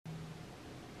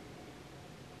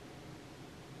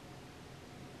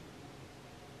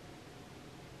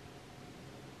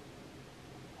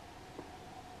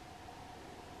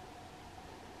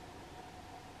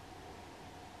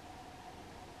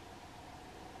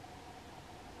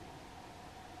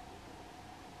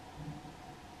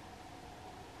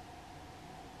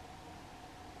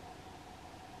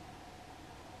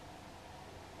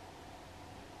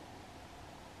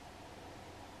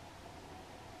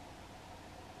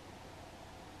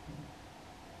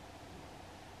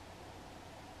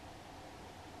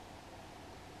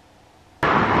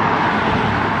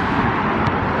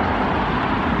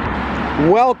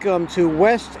Welcome to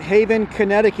West Haven,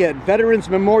 Connecticut, Veterans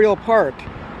Memorial Park,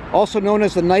 also known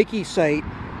as the Nike site,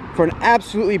 for an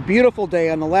absolutely beautiful day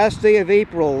on the last day of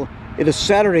April. It is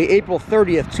Saturday, April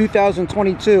 30th,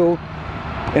 2022,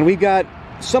 and we got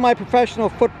semi-professional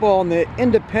football in the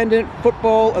Independent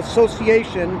Football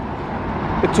Association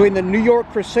between the New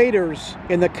York Crusaders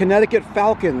and the Connecticut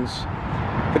Falcons.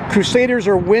 The Crusaders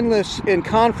are winless in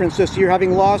conference this year,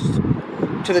 having lost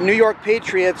to the New York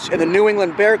Patriots and the New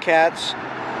England Bearcats.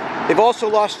 They've also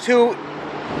lost two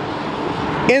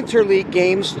interleague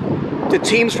games to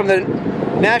teams from the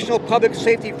National Public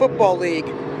Safety Football League,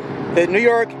 the New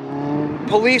York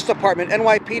Police Department,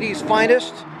 NYPD's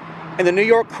finest, and the New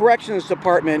York Corrections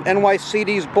Department,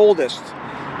 NYCD's boldest.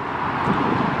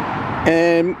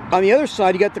 And on the other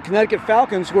side, you got the Connecticut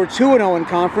Falcons, who are 2-0 in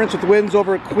conference with wins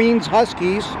over Queens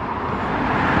Huskies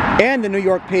and the New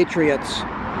York Patriots.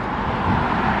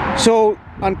 So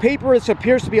on paper, this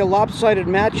appears to be a lopsided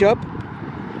matchup,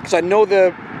 because I know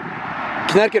the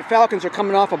Connecticut Falcons are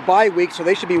coming off a bye week, so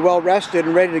they should be well rested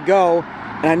and ready to go.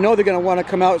 And I know they're going to want to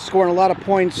come out scoring a lot of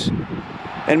points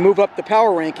and move up the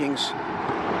power rankings.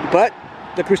 But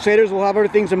the Crusaders will have other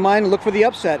things in mind and look for the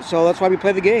upset, so that's why we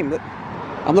play the game.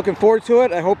 I'm looking forward to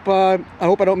it. I hope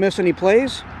I don't miss any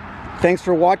plays. Thanks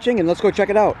for watching, and let's go check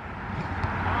it out.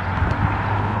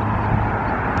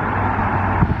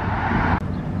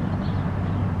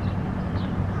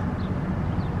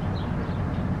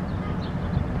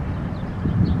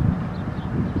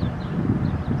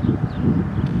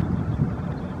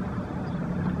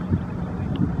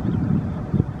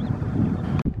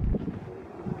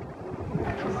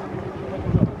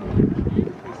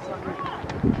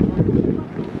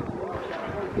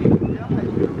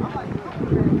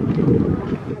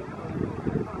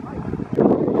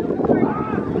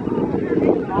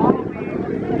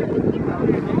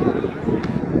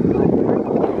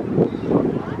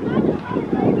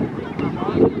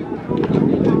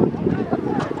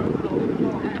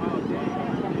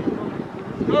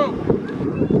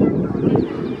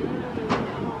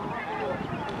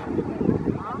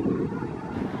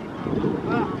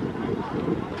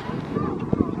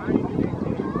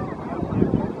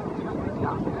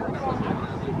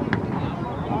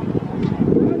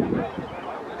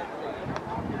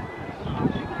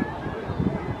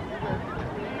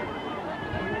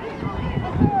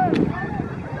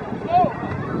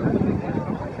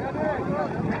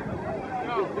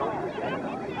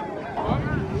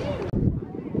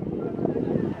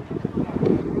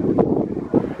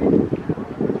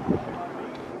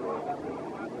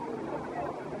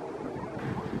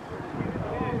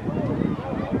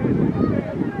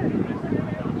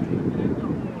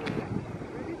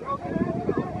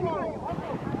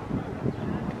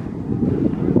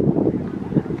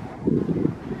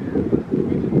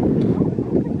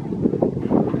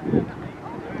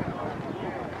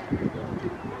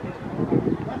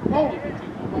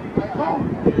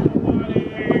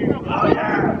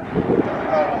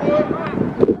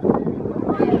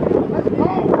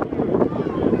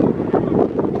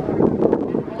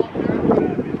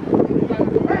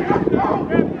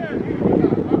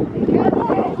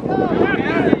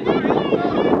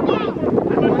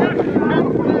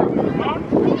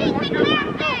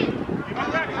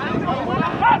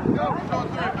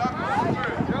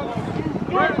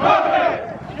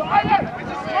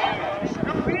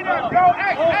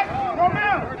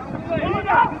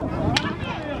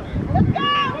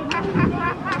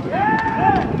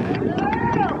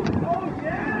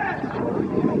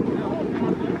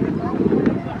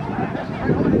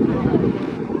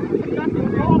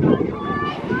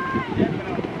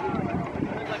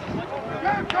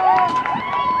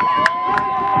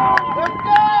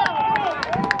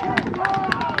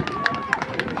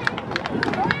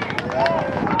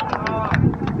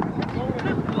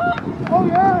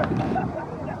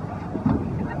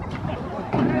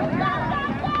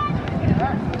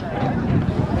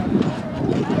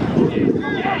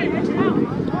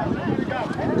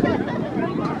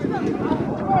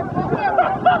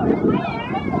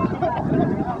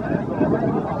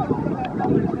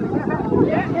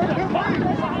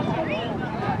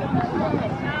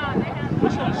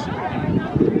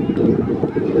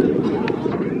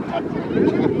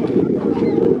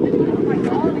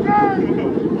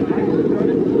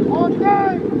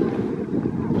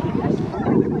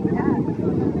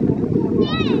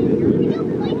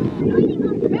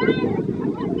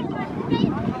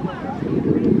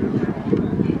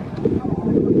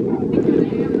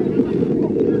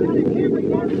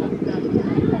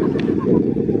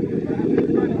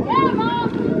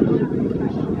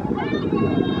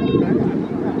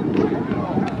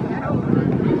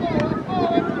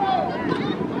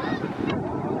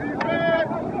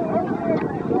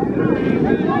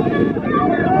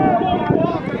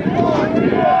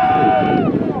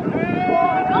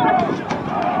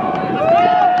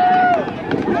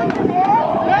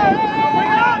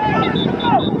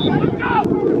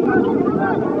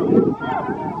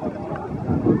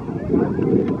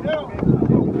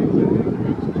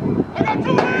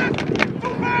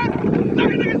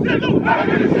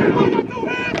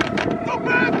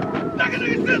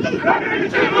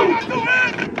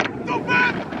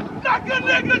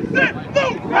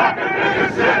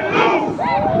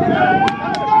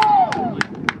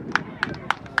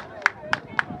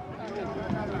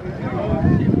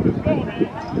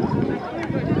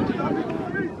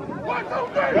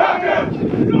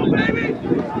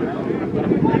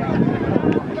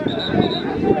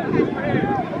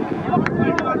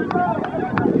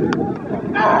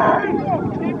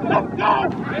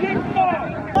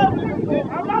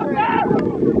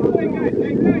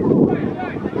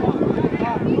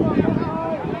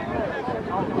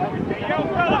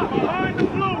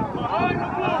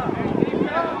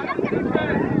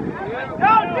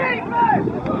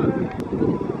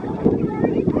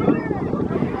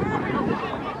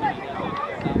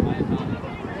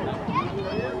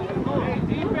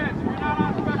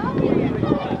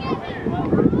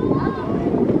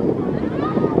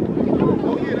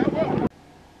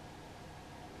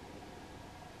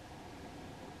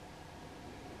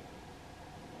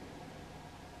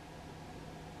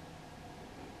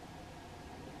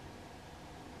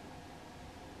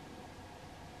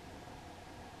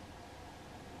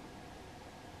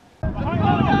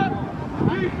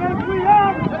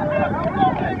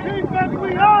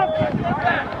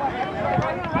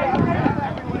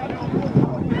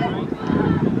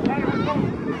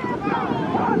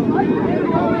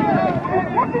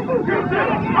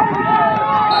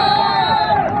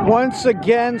 Once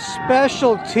again,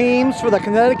 special teams for the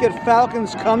Connecticut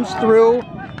Falcons comes through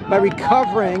by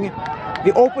recovering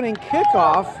the opening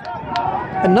kickoff.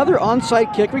 Another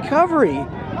onside kick recovery.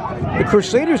 The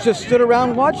Crusaders just stood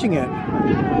around watching it.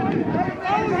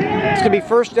 It's going to be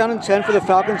 1st down and 10 for the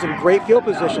Falcons in great field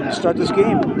position to start this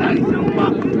game.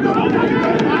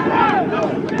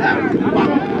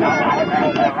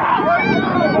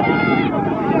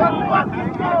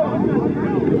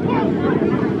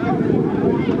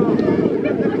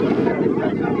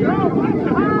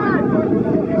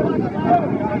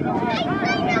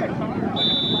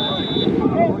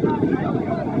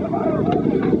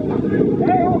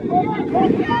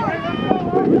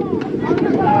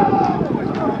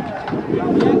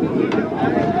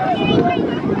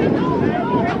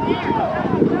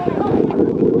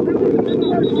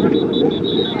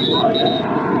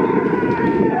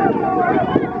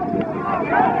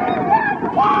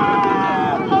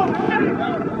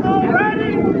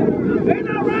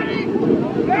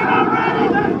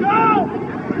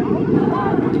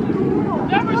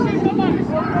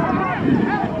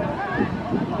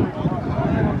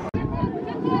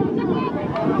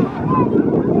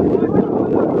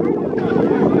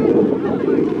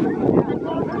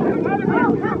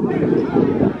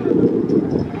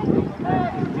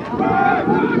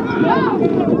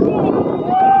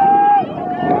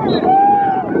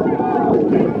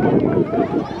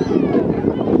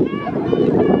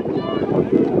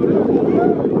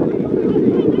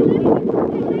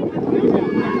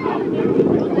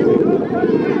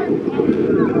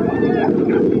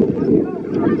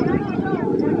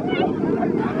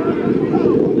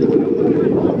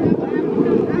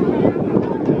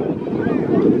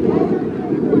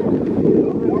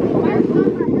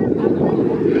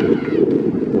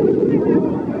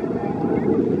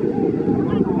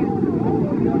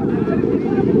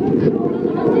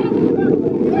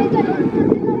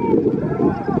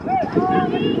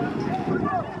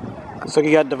 So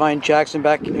you got Divine Jackson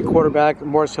back at quarterback,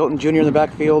 Morris Hilton Jr. in the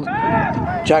backfield.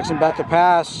 Jackson back to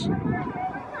pass.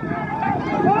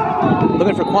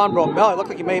 Looking for Quan Bromell. It looked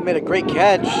like he may have made a great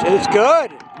catch. It is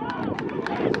good.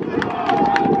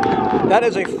 That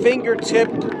is a fingertip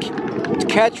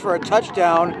catch for a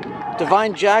touchdown.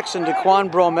 Divine Jackson to Quan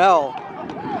Bromell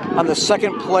on the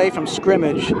second play from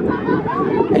scrimmage.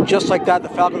 And just like that, the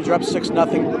Falcons are up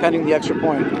 6-0 pending the extra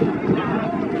point. Let's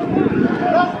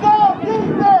go,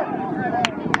 defense!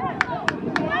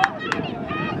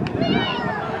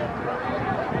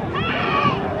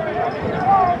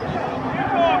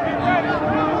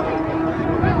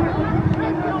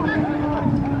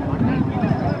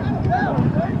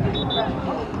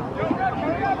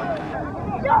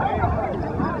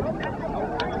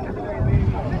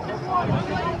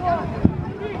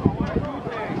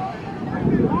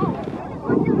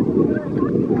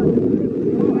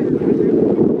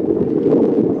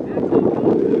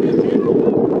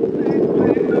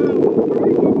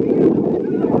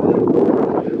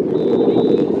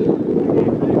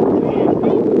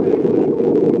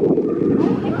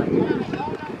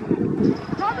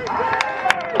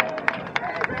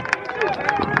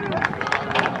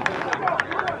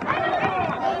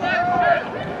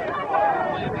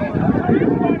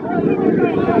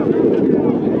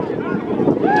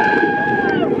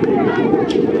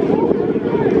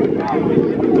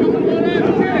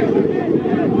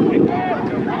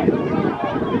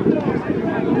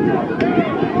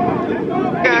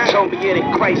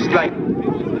 Christ like.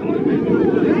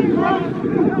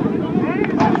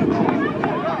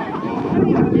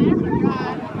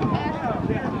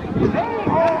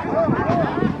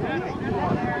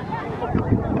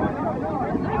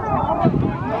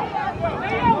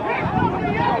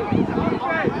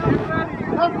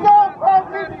 Let's go,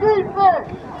 Falcons defense!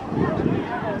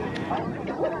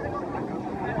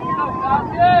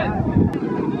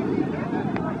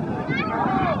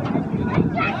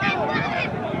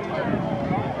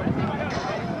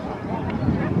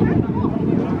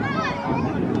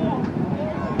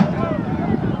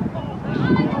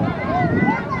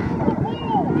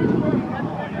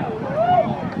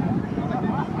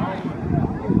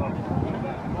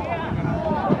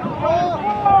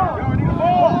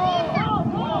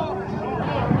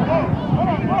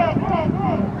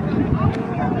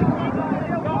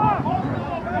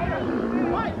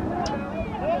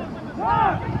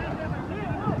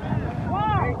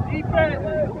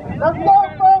 Let's go,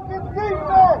 Falcons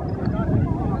defense!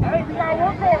 Hey, we got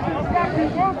one more. We got to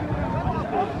keep working.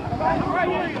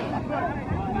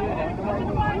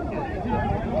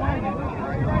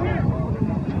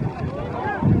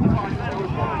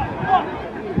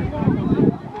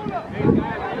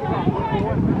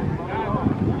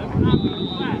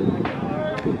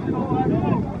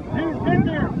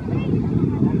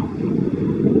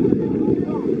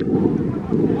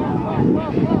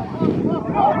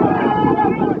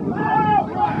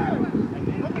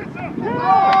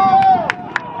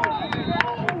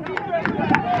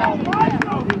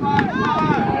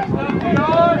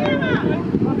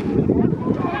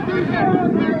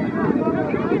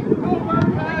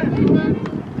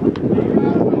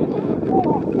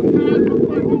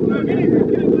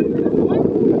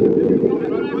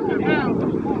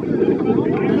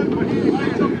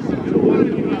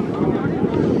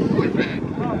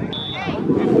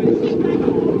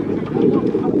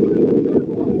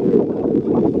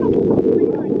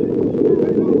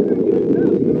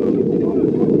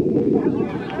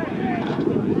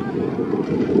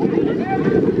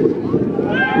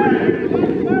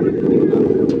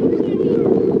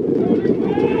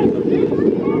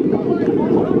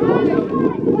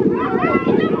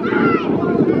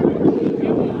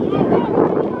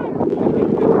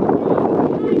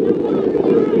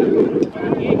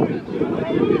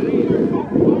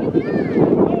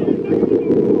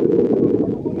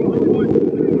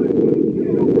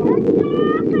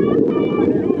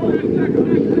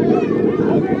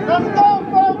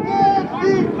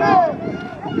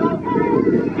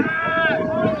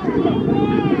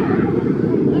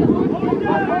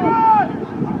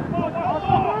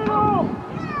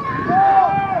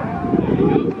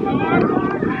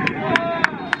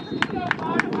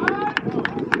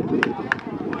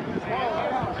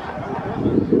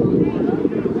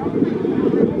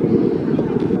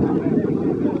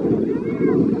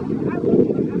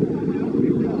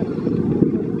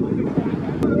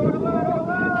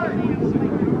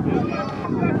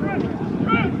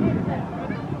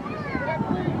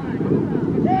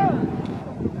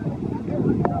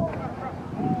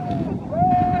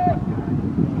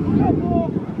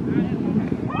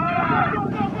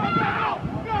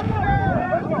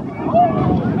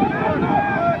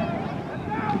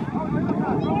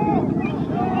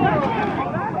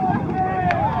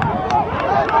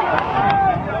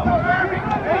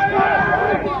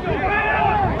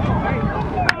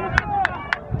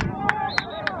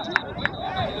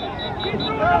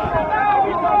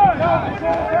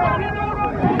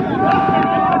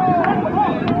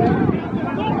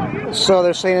 So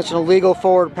they're saying it's an illegal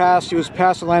forward pass. He was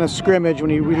past the line of scrimmage when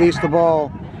he released the ball.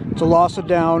 It's a loss of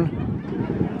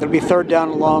down. It'll be 3rd down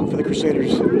and long for the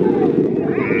Crusaders.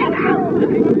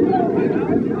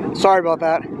 Sorry about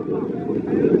that.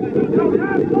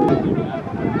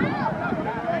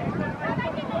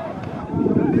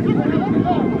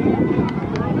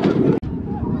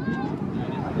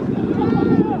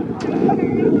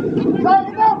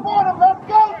 Tighten up on him. Let's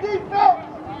go, defense.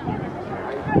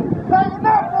 Tighten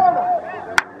up on him.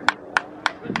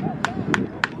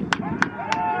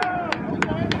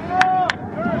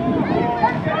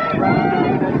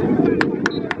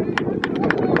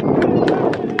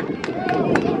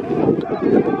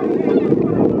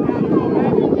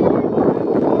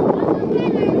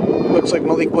 Looks like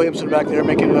Malik Williamson back there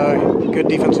making a good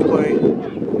defensive play for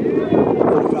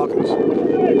the Falcons.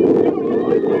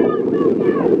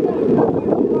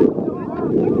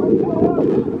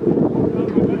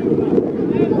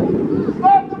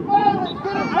 Stop the violence.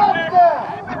 Get a touchdown.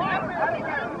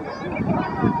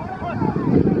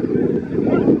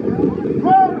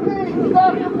 Ground team,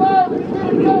 stop the violence. Get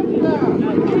a touchdown.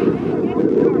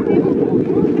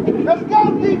 Let's go,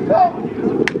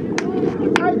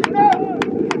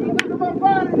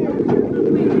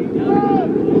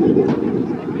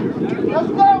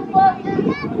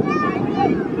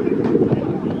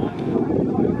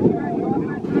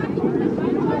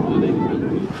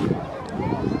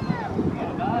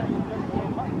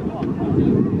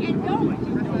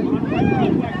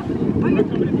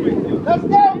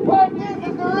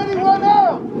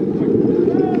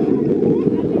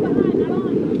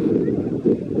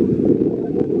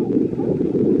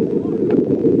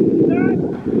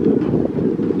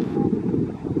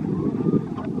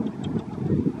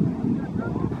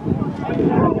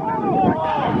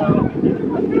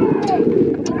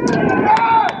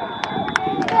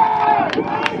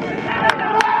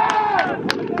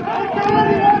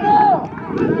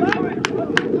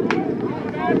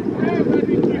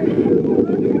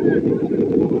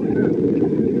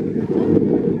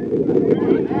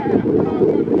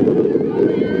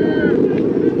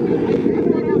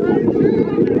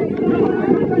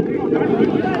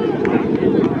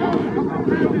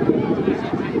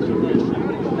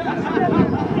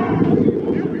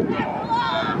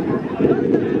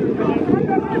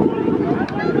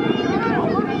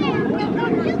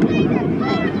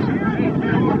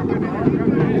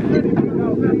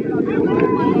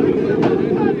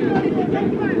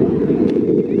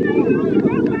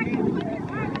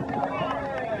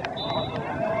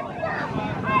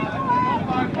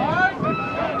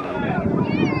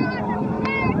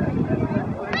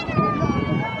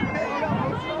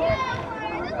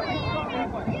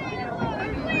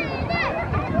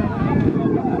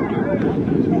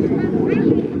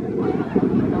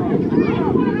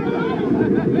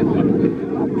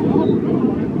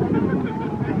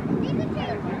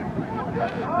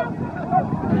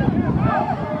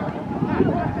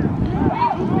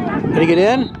 Did he get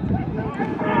in?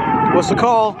 What's the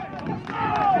call?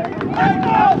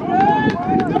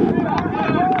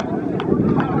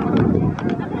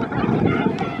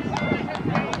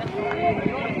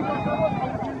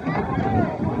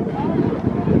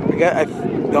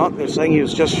 No, they're saying he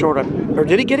was just short of, or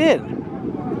did he get in?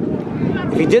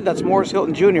 If he did, that's Morris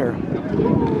Hilton Jr.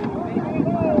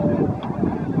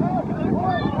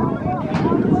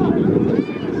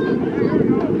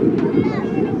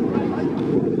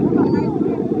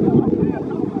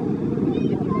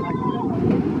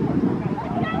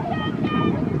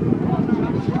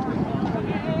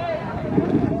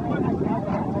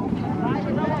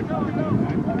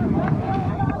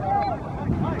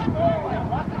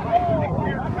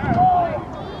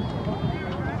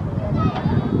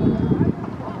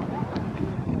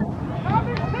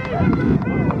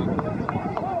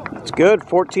 It's good,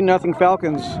 14-0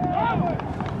 Falcons.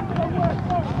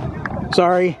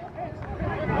 Sorry.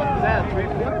 Was that a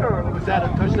 3-pointer or was that a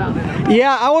touchdown?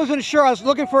 Yeah, I wasn't sure. I was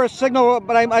looking for a signal,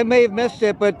 but I may have missed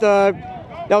it. But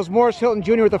that was Morris Hilton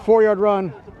Jr. with a 4-yard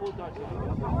run.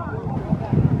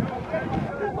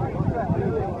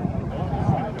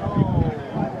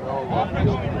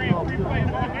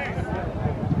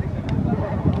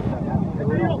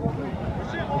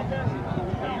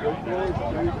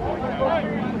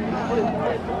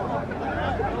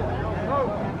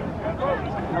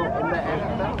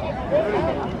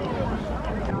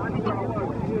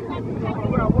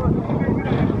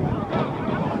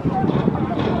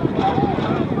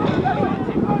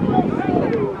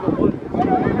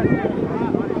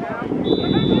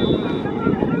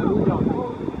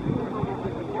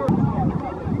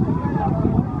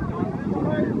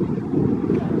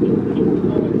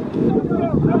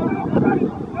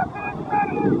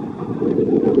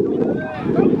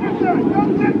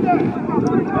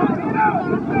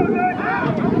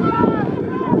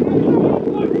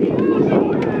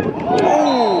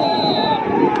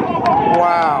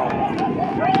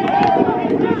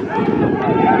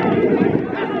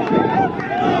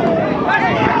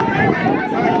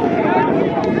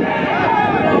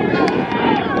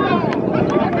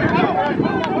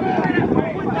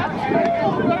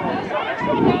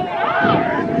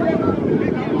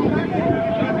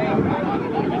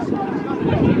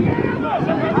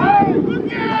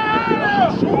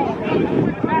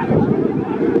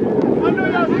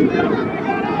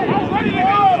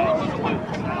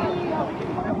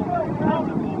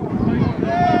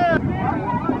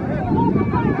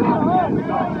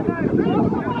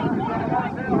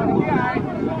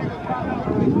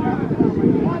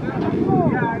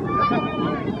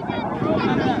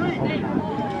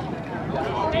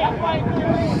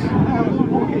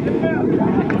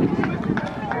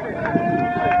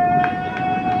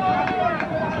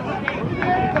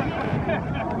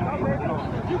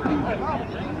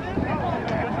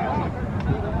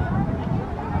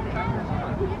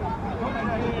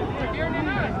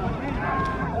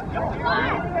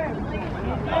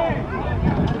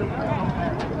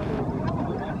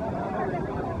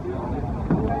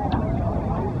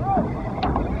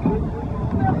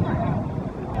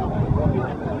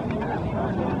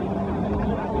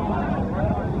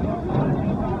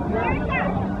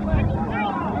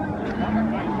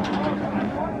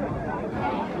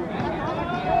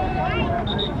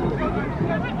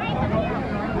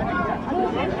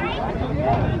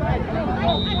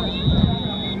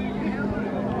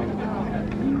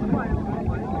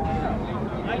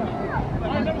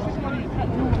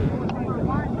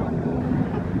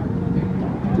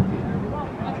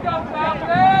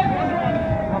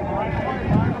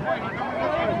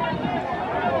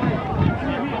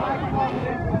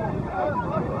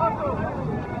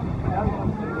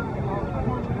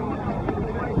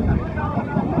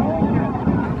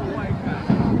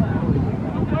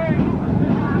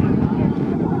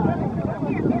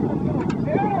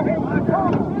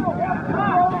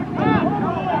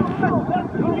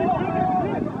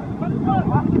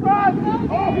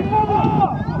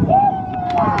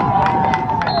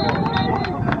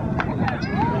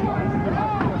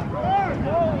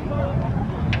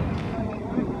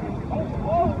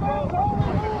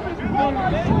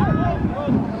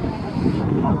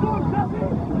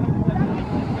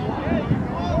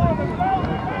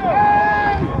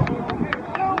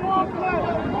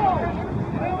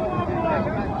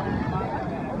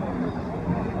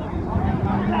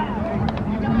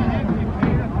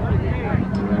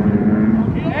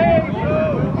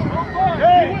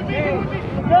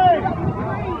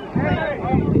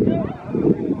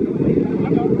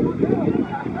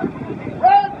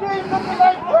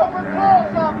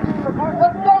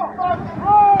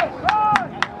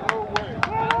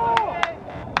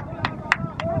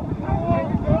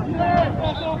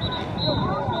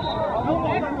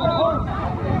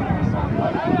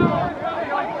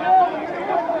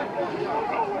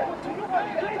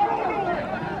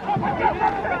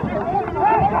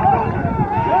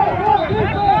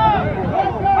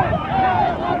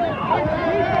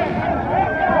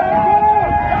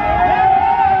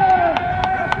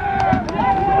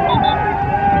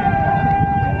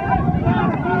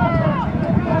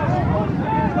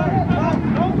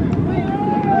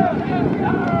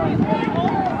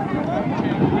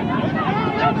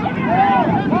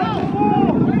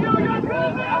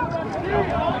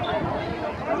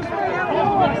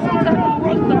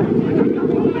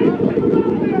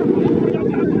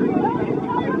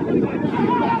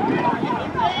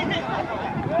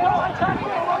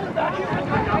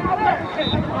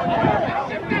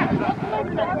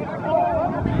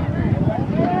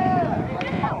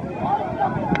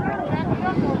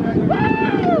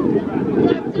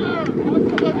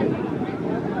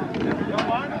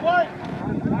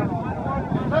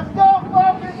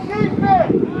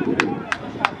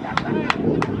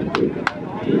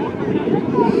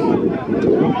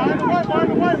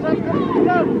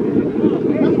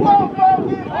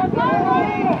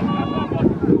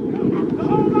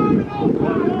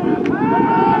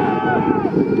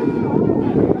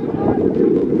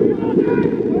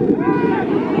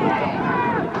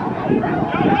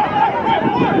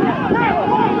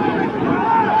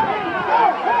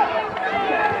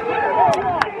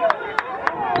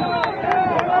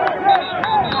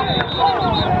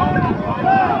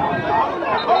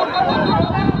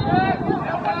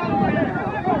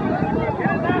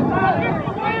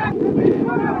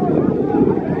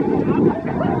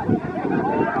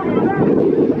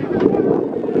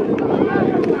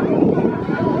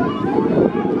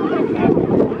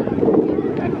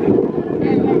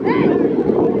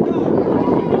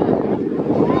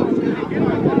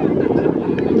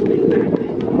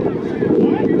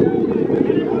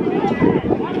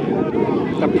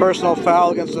 personal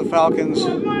foul against the Falcons.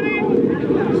 So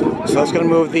that's going to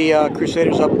move the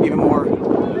Crusaders up even more.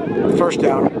 First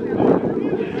down.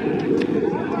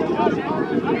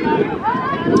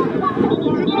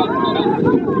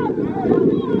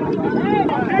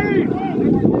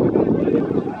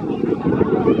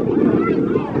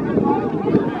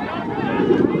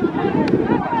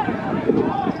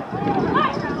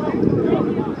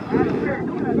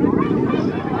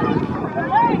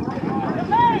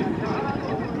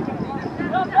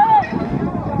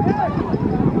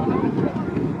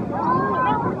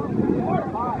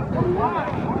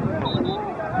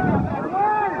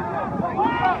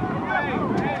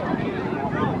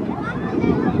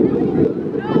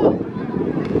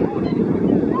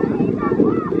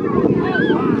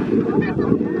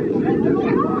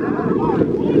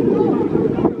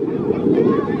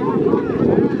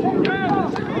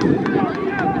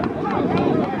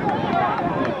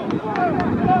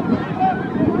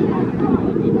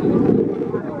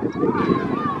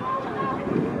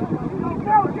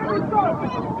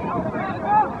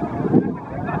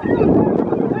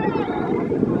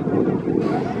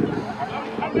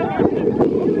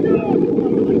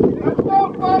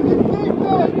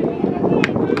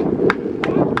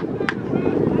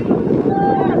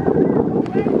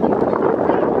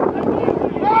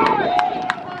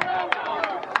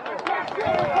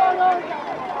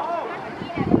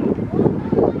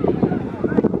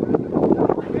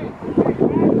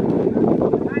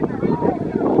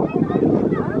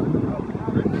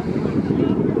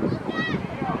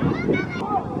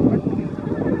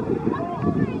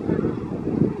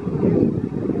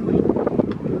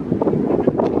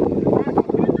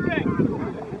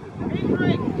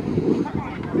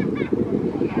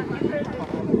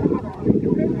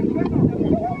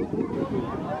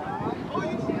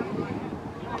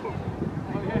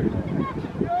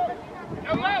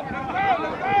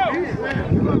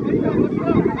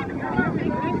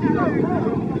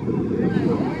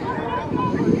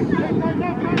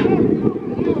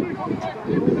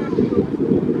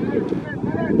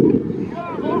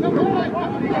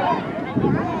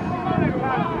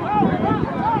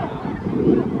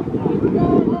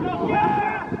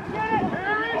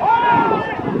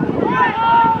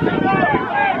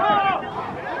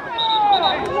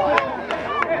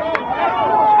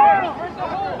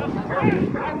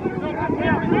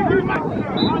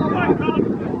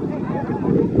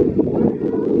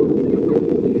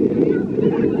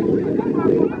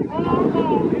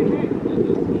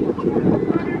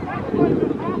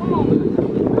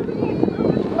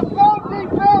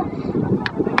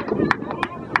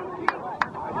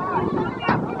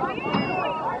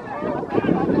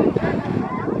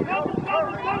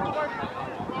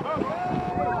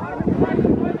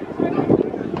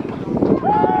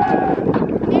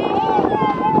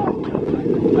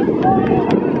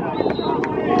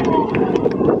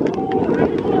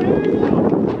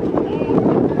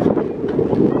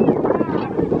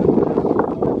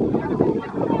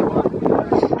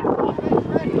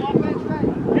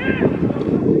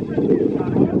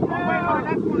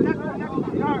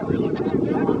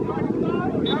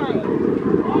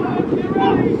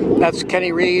 That's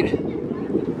Kenny Reed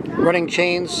running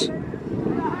chains,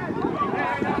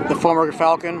 the former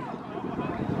Falcon.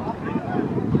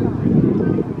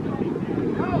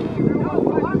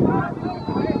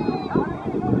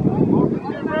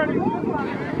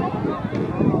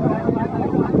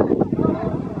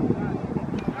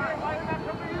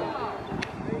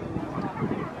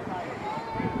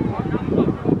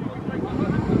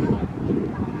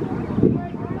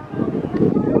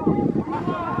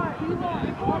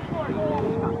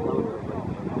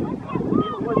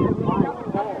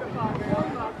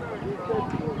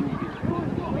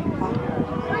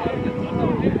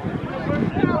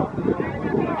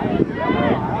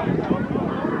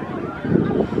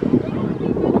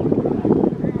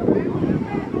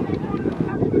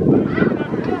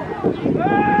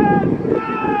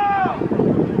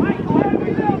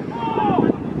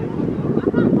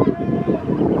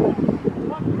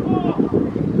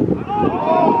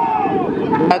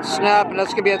 That snap, and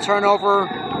that's going to be a turnover.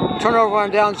 Turnover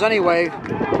on downs anyway.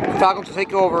 Falcons will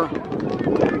take over.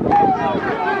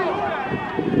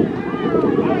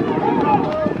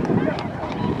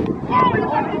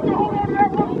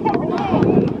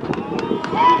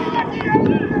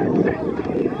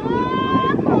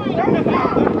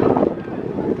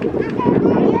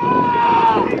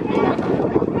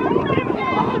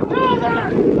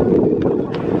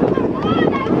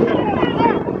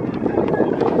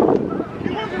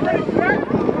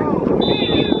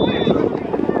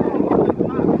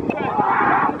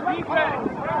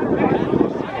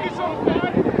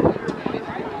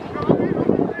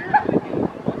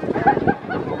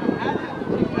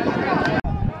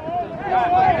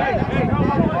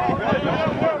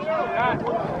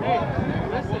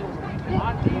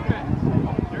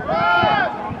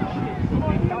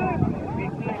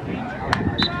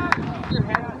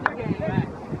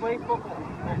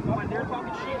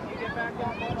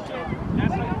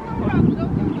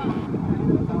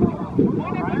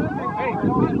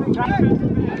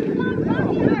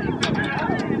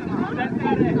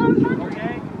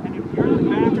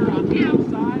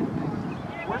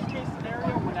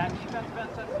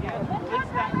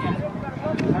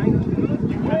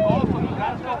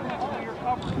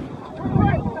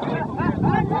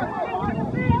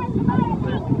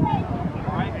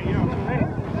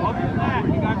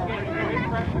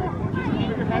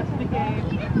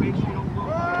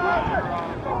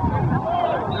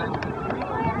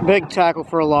 Big tackle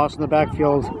for a loss in the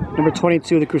backfield. Number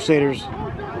 22, the Crusaders.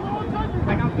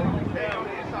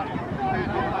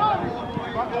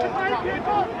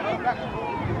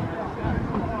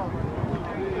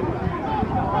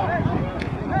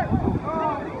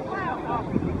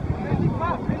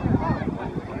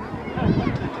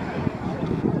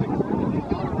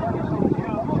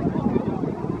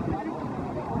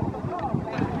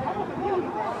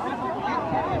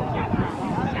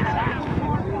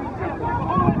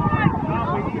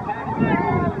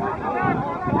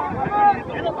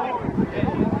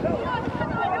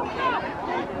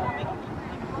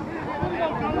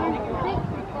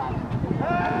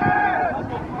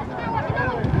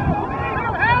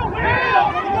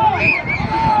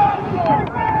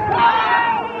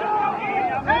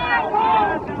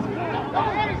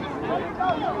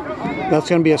 That's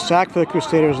going to be a sack for the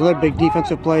Crusaders. Another big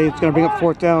defensive play. It's going to bring up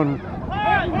 4th down.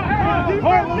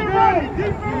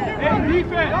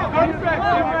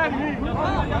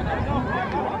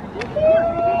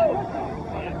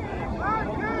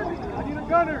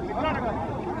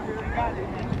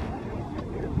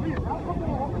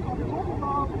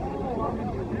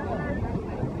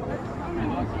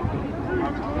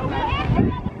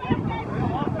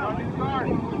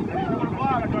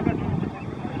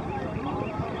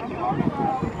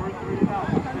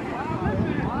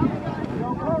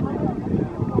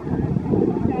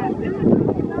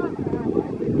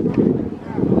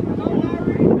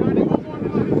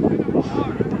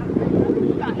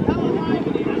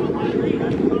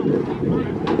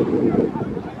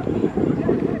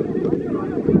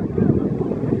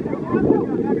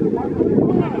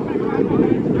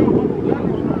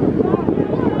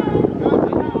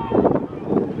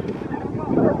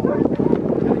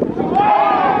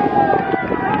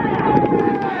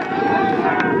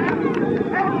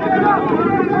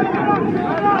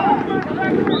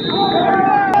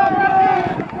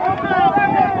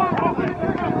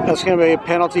 That's going to be a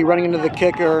penalty running into the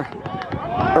kicker,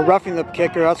 or roughing the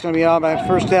kicker. That's going to be on by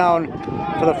 1st down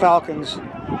for the Falcons.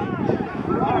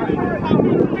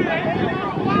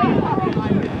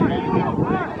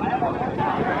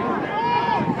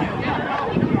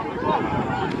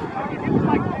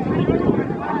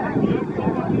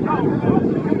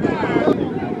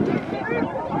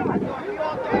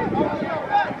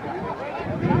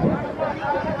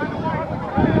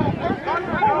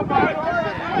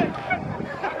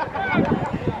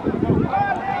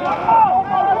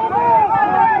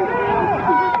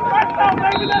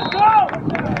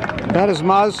 That is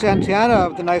Maz Santana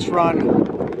with the nice run.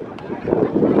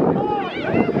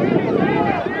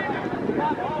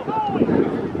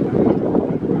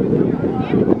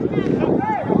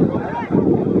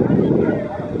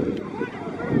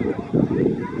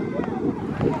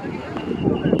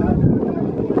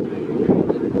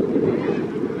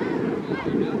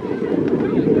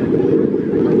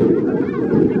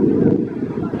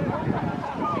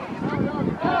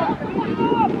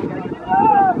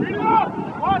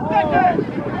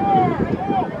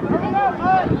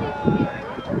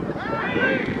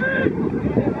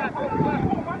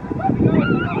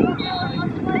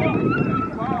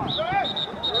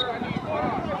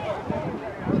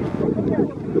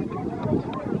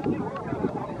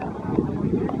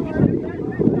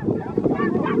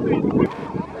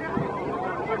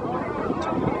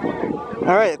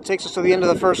 All right, it takes us to the end of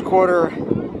the 1st quarter.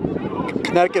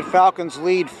 Connecticut Falcons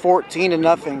lead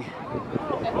 14-0.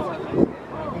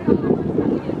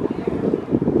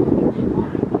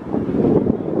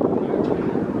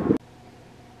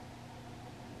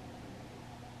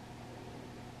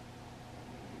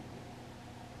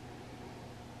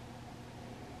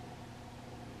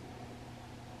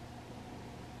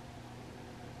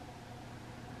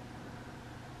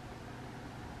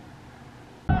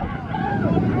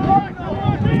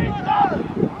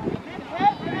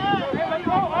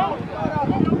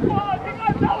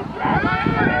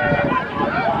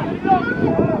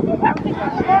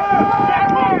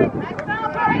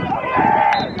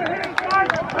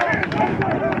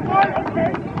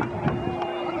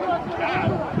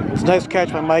 It's a nice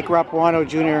catch by Mike Rapuano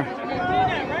Jr.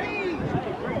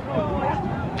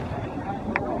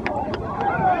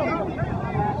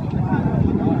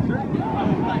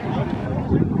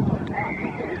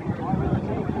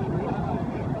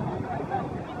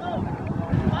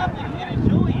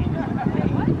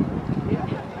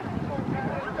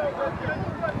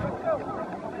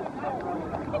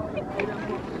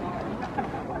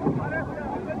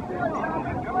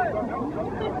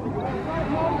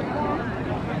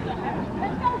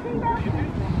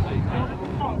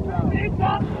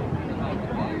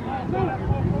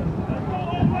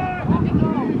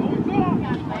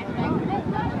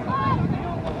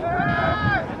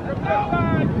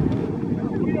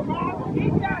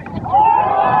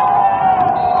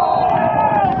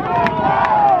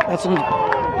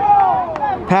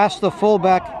 Johnson past the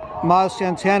fullback, Maz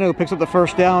Santana, who picks up the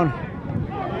first down.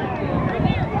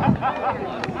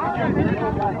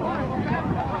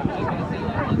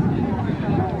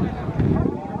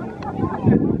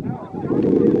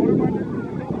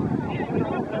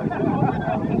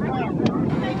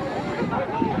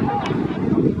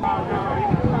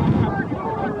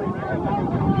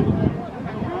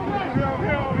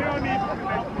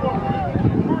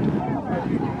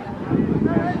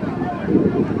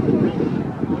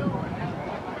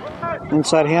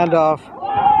 Inside handoff,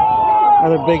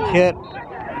 another big hit.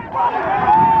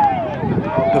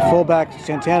 The fullback,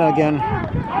 Santana again.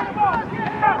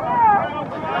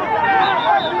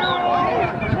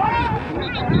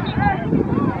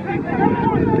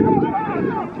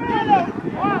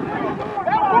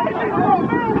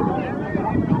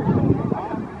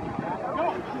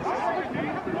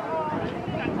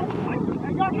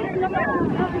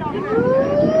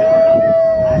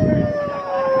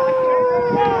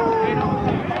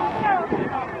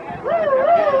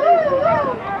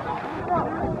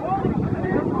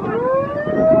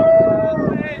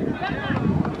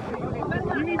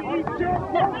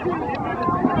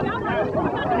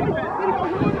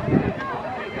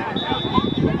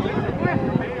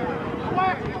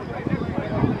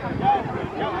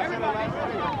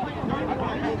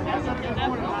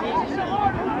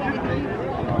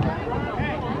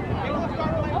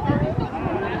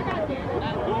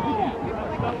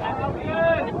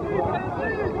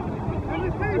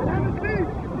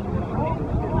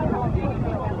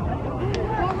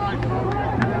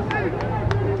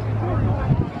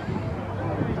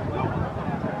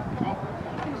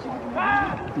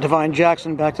 Divine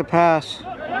Jackson back to pass.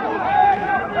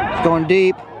 It's going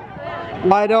deep.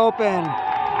 Wide open.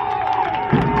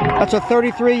 That's a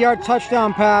 33-yard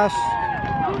touchdown pass.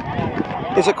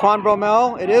 Is it Quan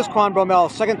Bromell? It is Quan Bromell.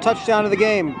 Second touchdown of the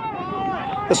game.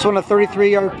 This one a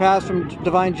 33-yard pass from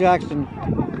Divine Jackson.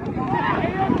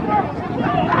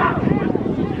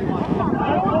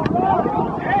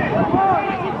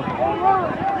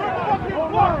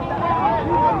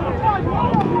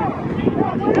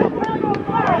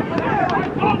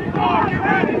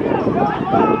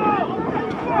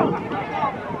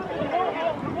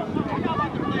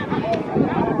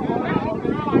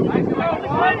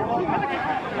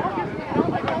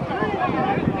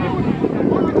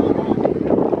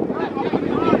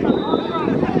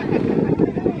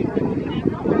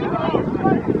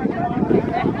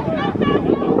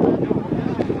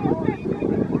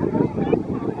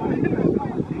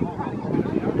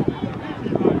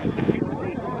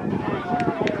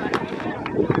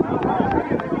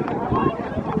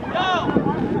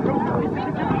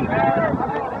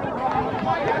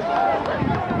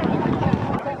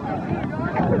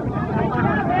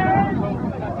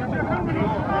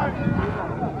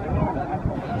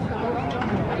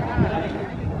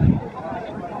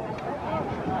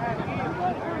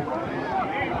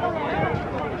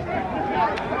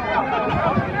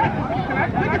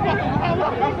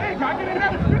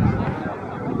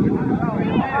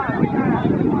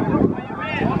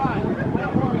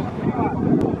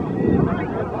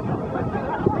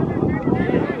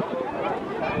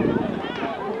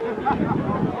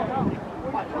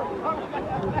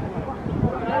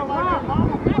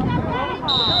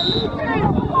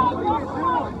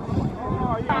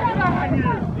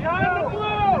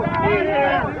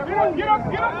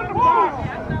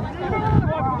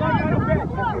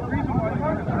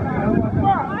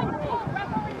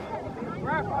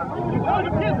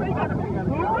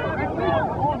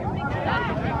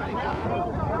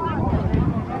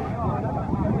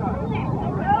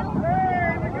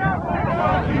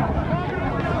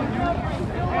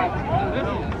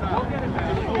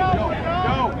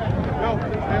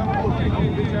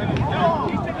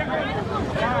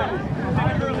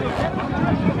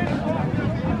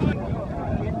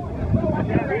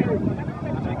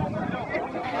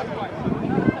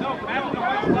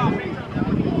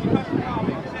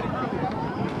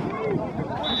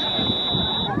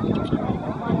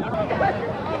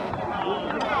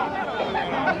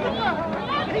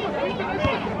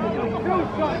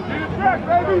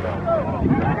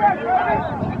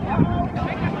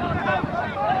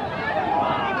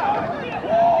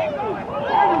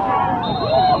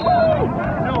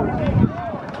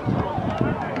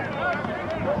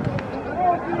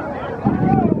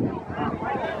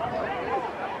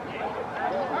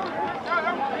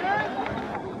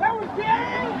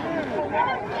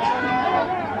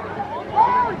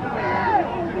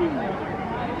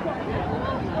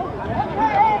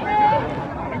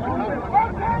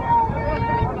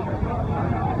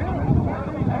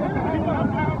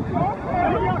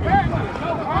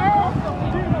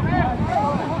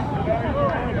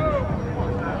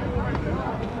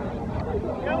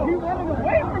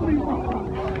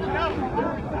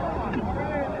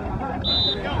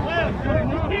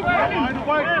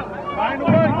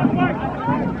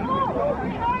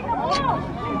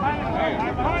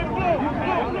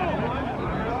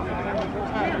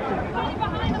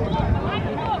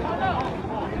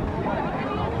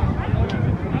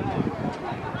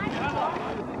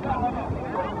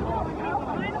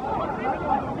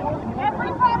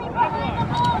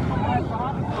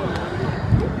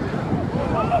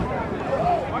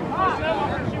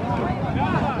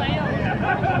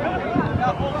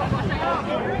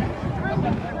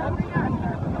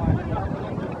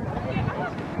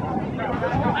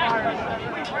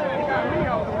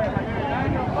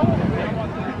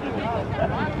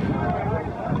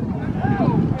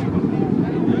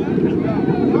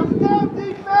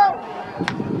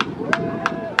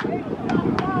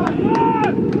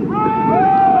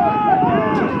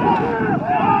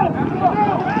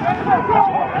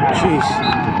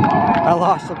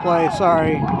 lost the play,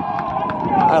 sorry.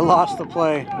 I lost the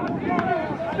play. Is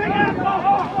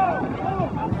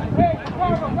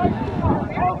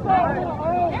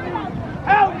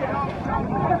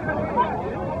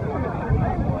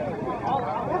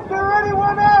there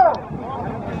anyone else?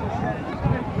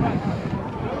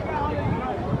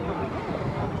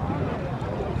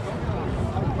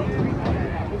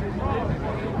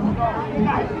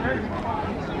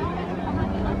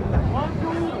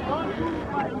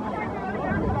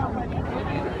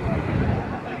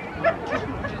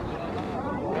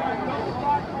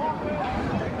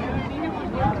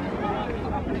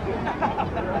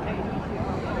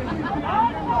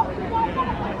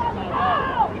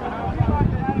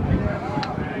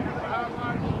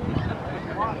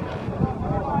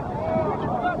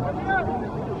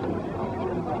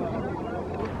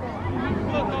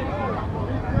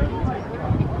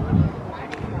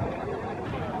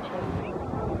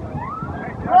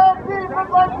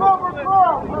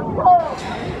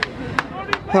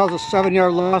 That was a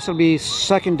 7-yard loss. It'll be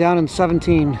 2nd down and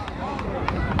 17.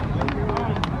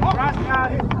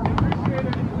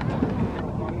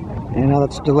 And now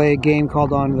that's a delayed game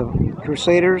called on the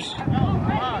Crusaders.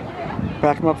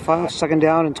 Back them up 5, 2nd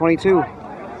down and 22.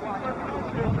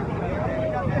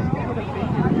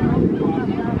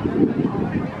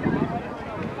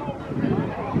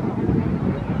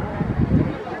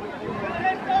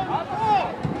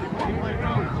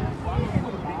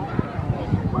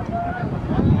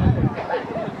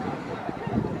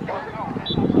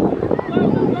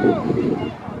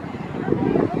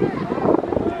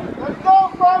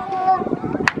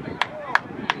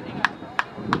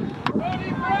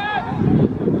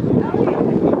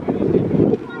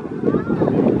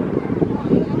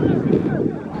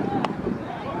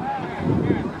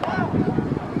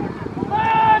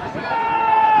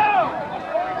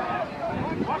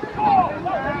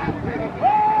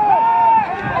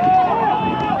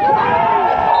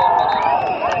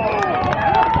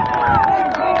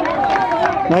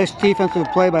 Nice defensive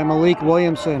play by Malik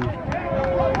Williamson.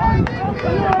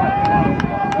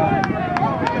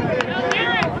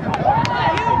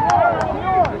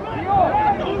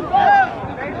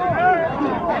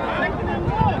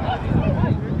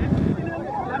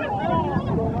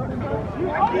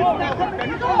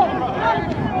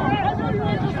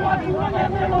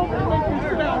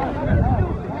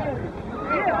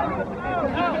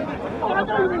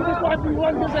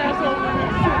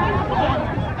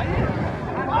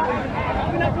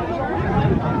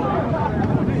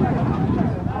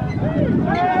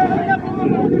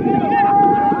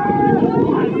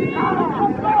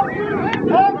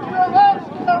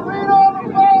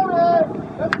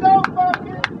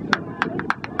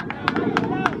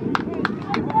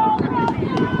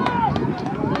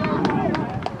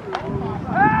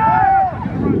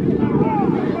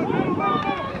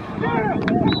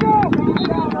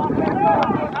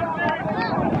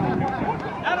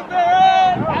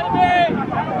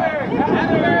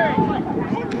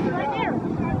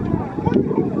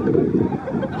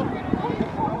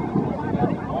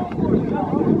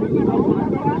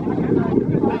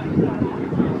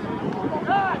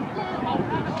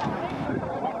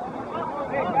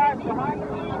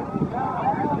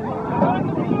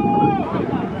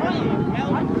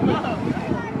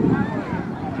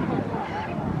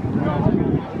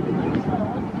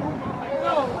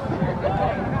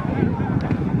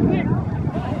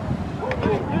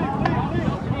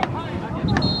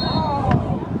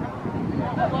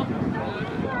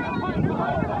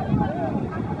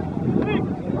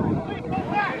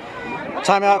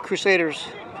 Timeout, Crusaders.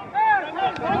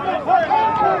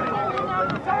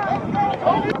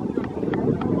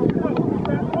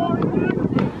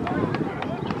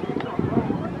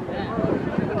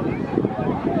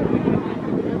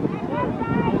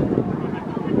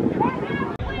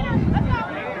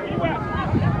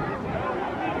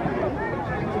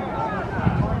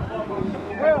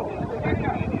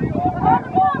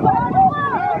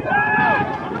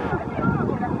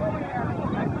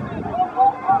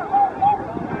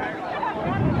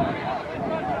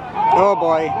 Oh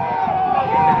boy,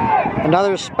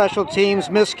 another special teams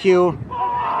miscue,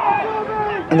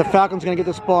 and the Falcons are going to get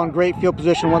this ball in great field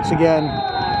position once again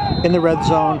in the red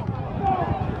zone.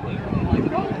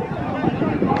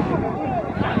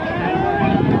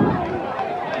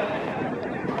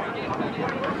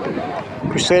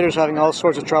 Crusaders having all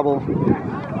sorts of trouble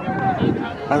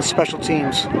on special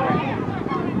teams.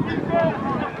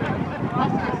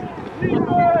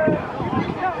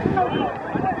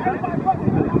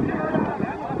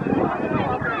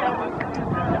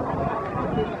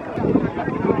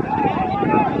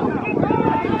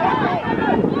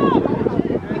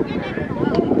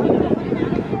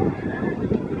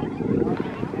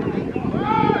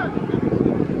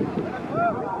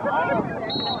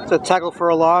 It's a tackle for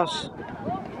a loss.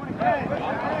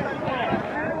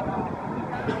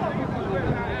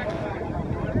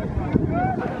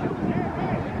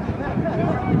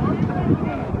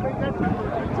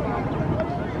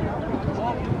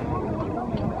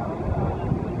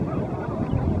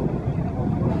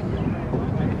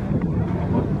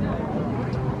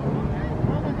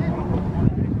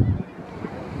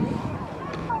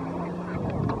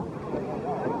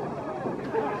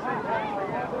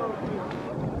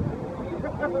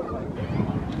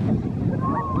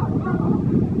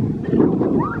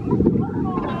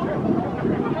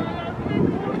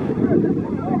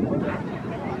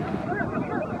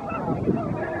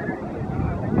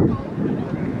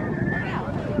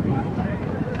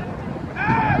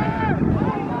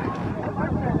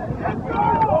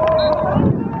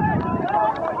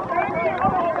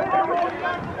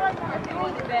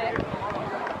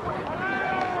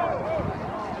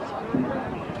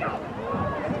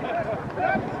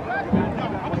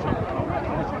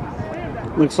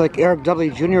 Looks like Eric Dudley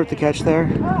Jr. with the catch there.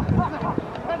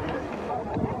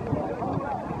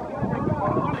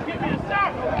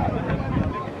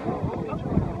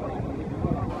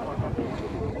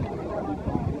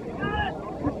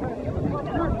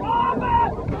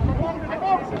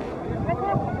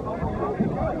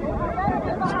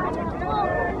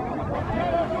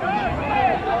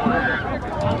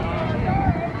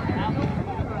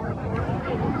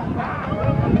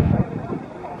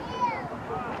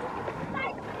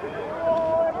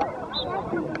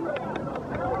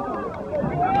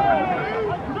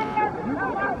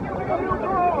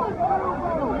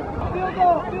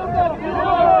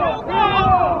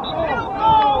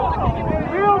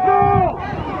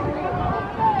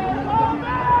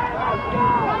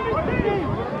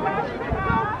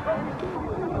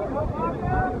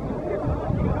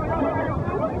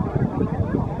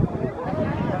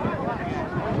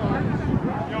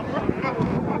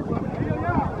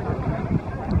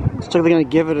 So they're going to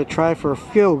give it a try for a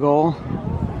field goal.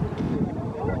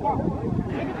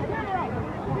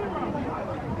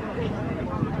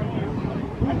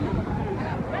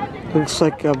 Looks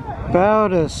like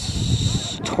about a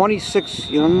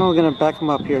 26. I'm not going to back them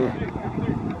up here.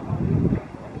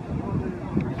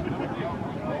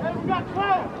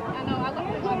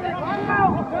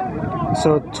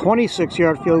 So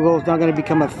 26-yard field goal is now going to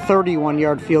become a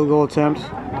 31-yard field goal attempt.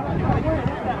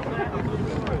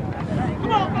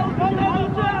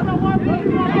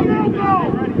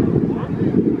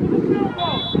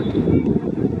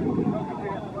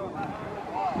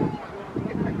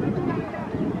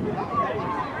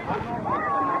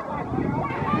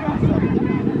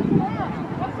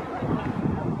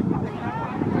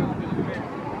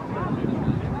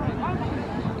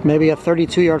 Maybe a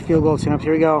 32-yard field goal attempt.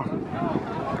 Here we go.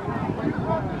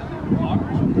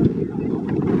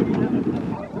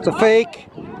 It's a fake.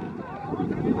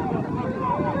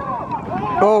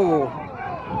 Oh,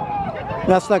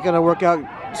 that's not going to work out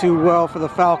too well for the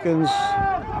Falcons.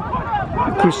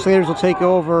 Crusaders will take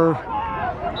over.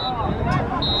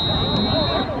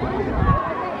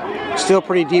 Still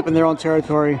pretty deep in their own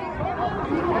territory.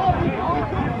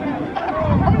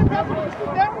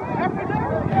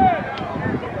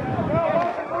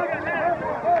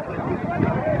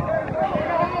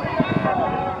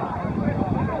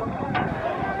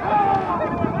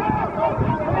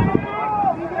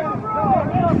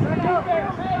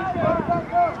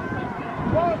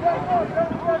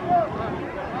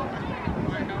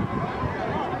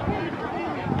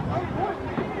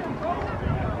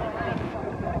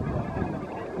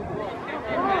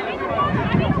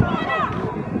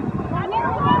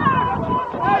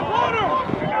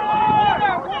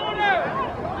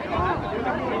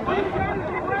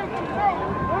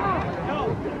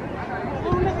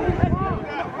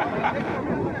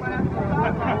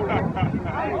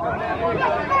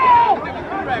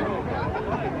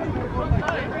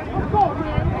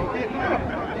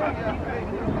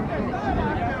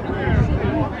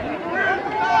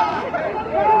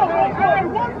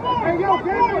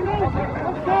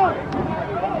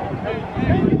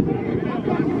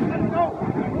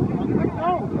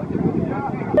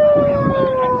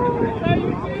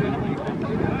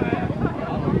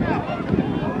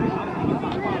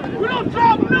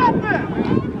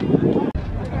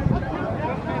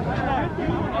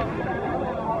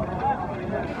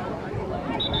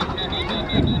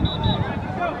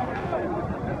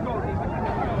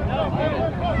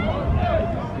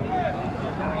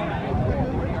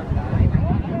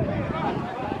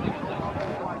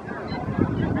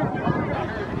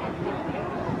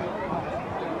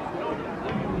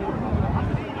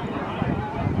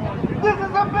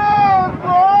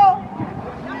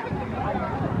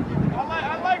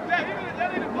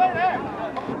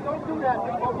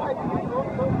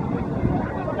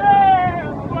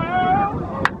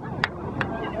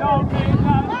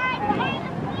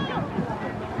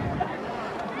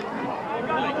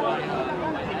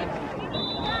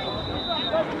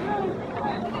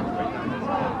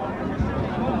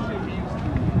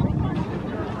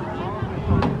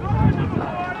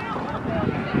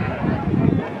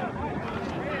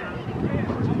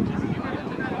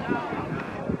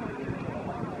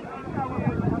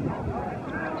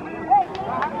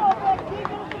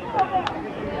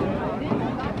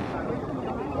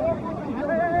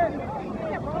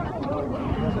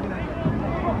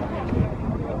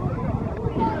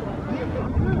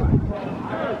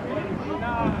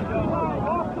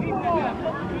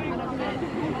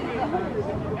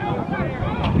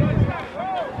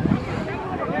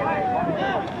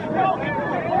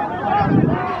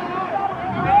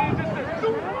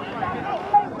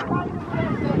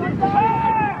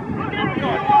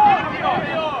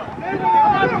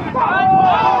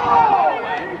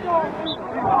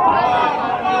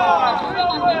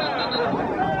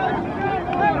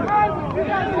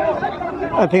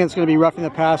 I think it's going to be roughing the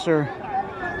passer.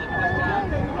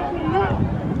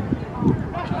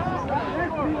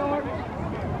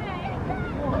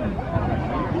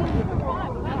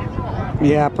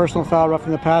 Yeah, personal foul,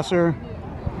 roughing the passer.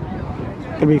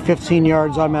 Going to be 15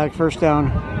 yards, automatic first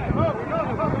down.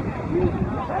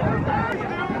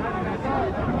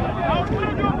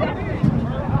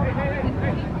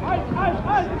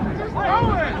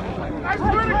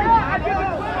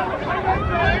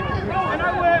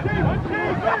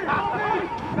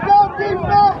 Go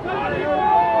defense!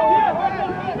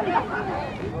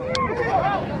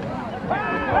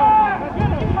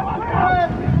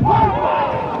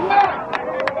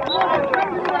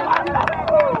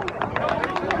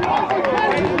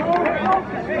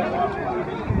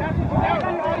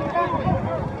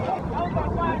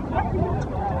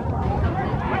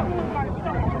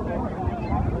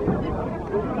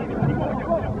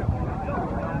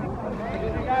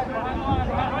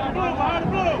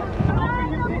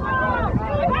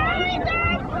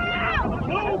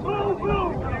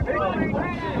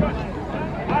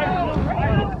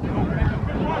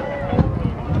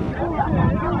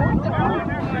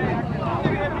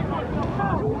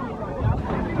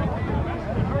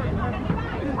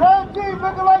 Red team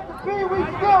looking like the Pee-wee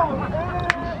Steelers.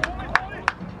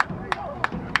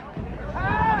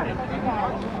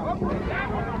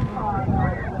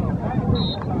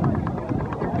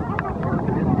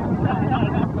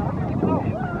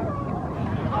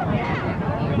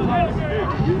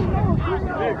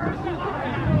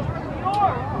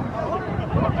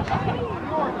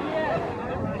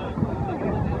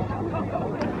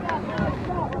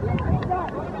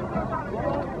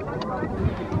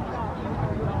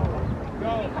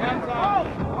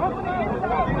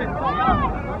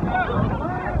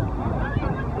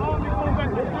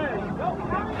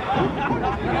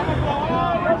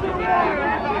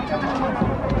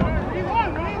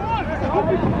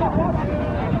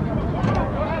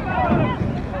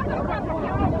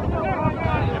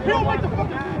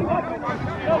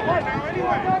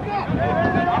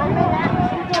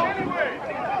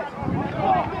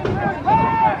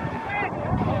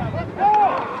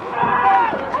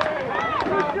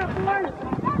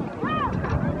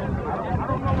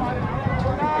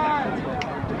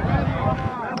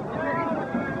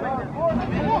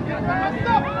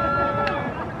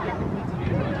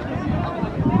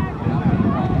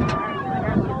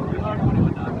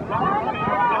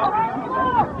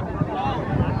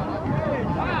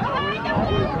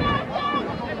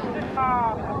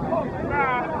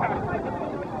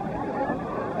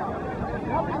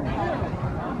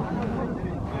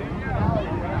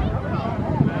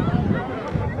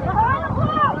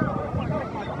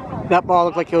 That ball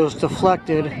looked like it was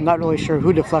deflected. Not really sure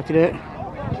who deflected it.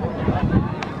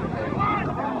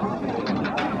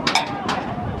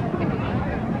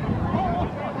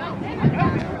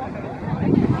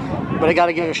 But I got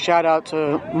to give a shout out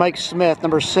to Mike Smith,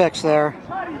 number 6 there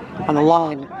on the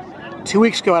line. 2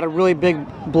 weeks ago, I had a really big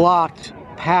blocked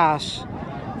pass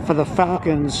for the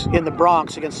Falcons in the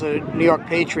Bronx against the New York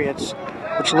Patriots,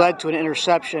 which led to an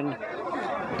interception.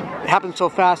 It happened so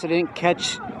fast I didn't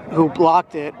catch who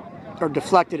blocked it or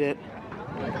deflected it.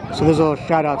 So there's a little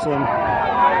shout out to him.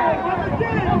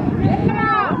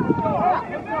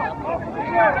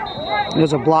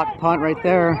 There's a blocked punt right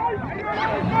there.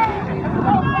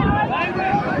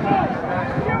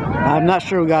 I'm not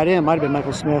sure who got in. Might have been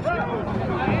Michael Smith.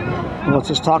 What's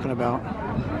this talking about?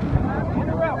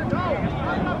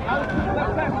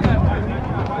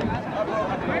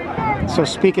 So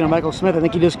speaking of Michael Smith, I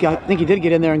think he did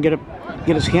get in there and get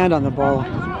his hand on the ball.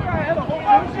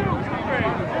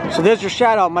 So there's your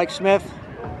shout out, Mike Smith.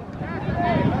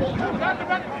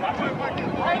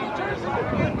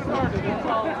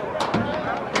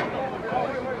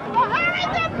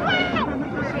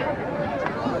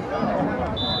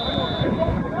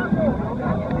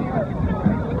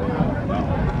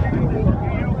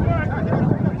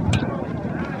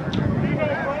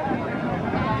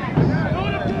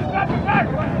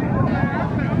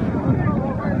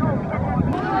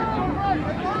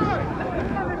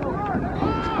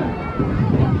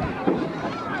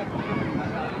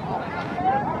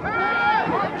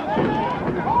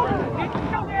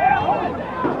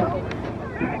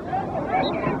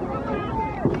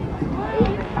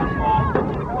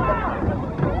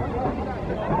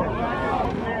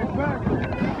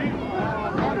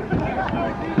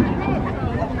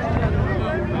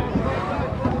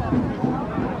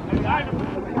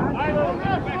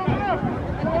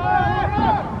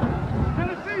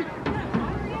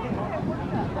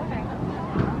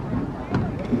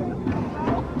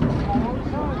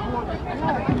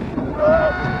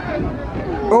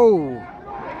 Oh,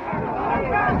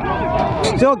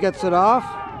 still gets it off.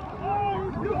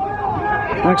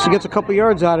 Actually gets a couple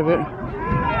yards out of it.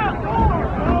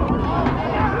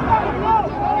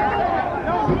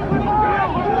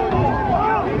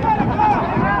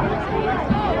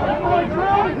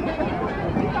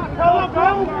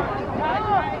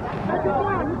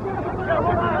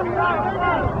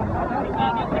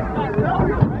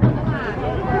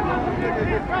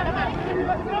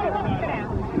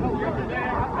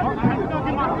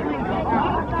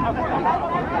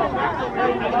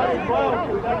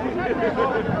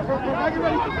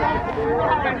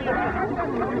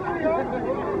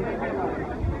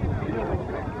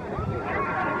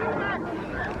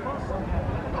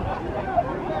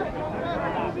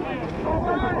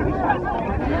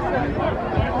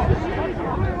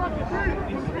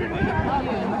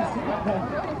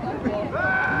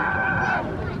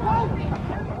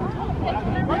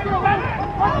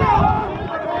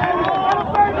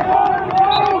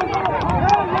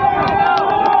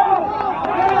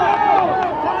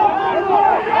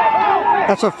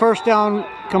 That's a first down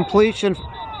completion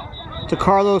to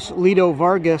Carlos Lido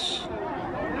Vargas.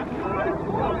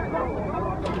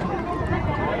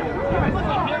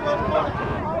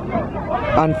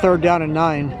 On 3rd down and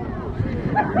 9.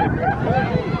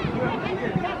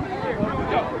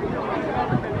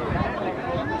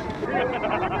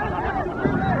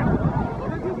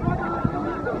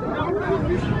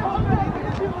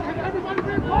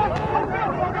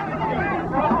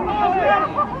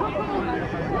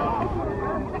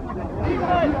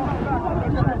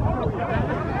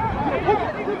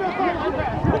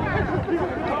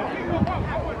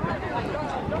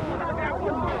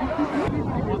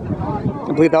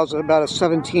 I believe that was about a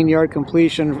 17-yard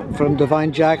completion from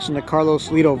Divine Jackson to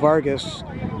Carlos Lido Vargas.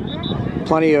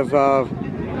 Plenty of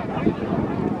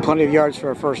yards for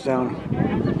a first down.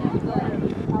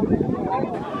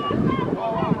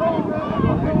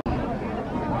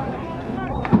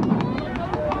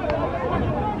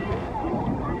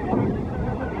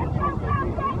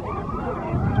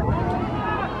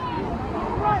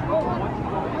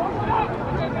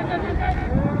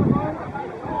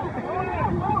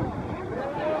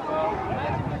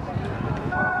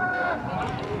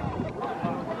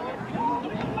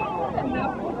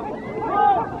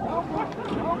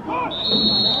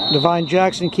 Divine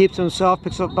Jackson keeps himself,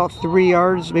 picks up about 3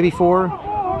 yards, maybe 4.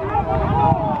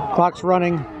 Clock's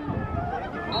running.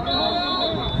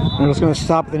 And it's going to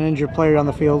stop with an injured player on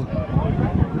the field.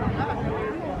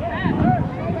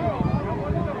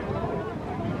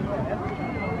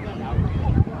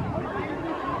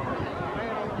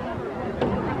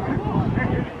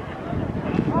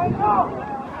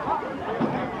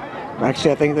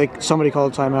 Actually, I think somebody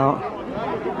called a timeout.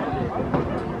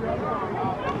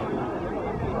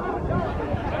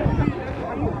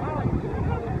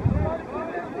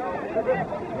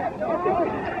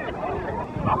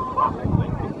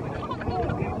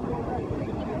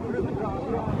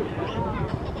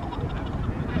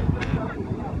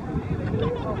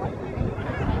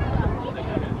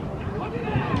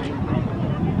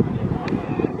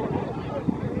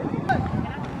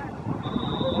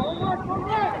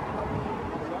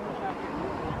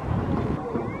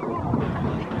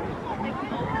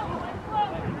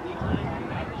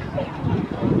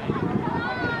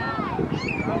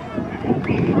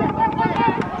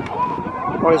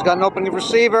 Oh, he's got an opening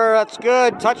receiver. That's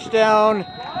good. Touchdown.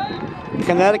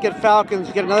 Connecticut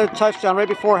Falcons get another touchdown right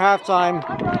before halftime.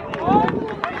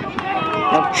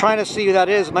 I'm trying to see who that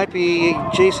is. It might be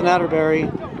Jason Atterbury.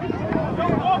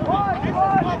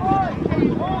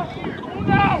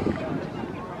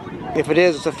 If it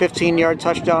is, it's a 15-yard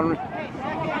touchdown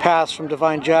pass from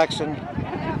Divine Jackson.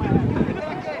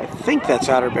 I think that's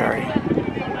Atterbury.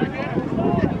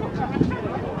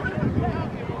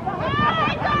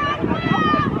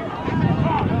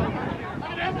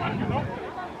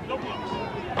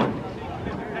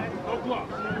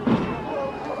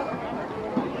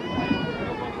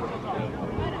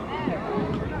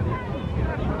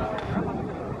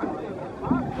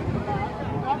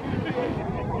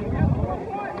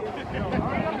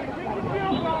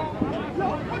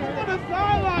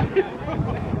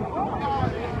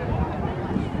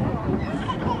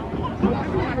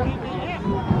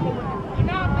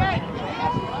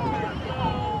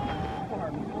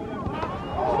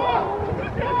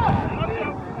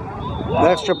 The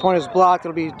extra point is blocked.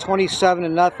 It'll be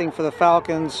 27-0 for the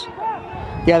Falcons.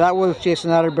 Yeah, that was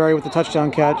Jason Atterbury with the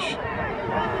touchdown catch.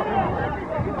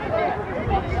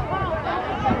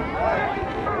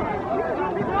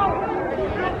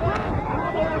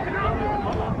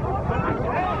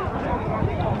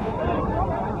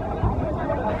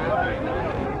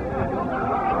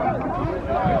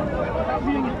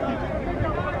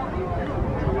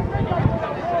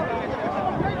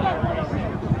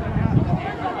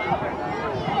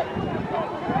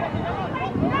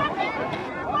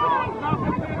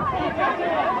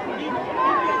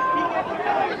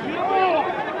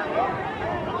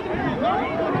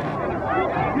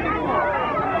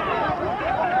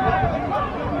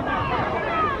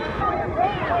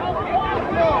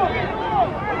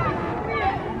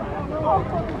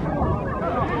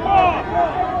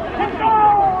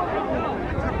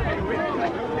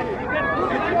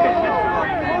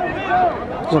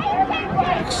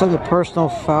 Looks like a personal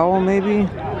foul, maybe?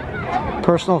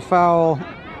 Personal foul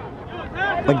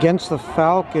against the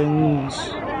Falcons.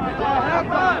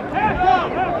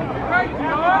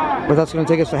 But that's going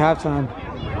to take us to halftime.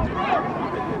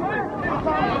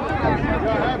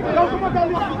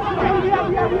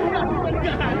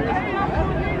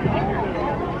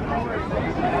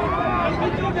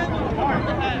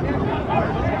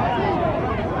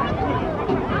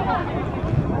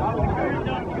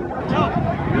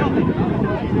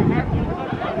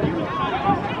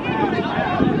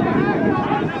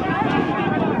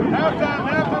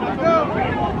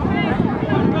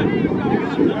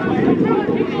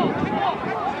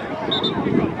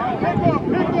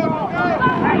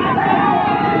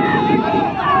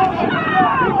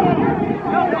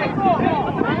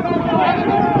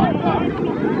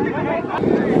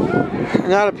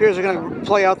 Now it appears they're going to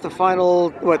play out the final,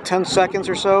 what, 10 seconds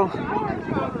or so?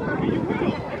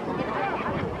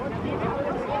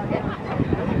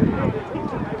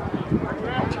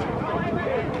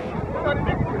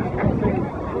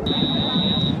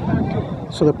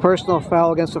 So the personal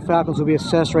foul against the Falcons will be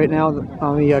assessed right now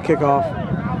on the kickoff.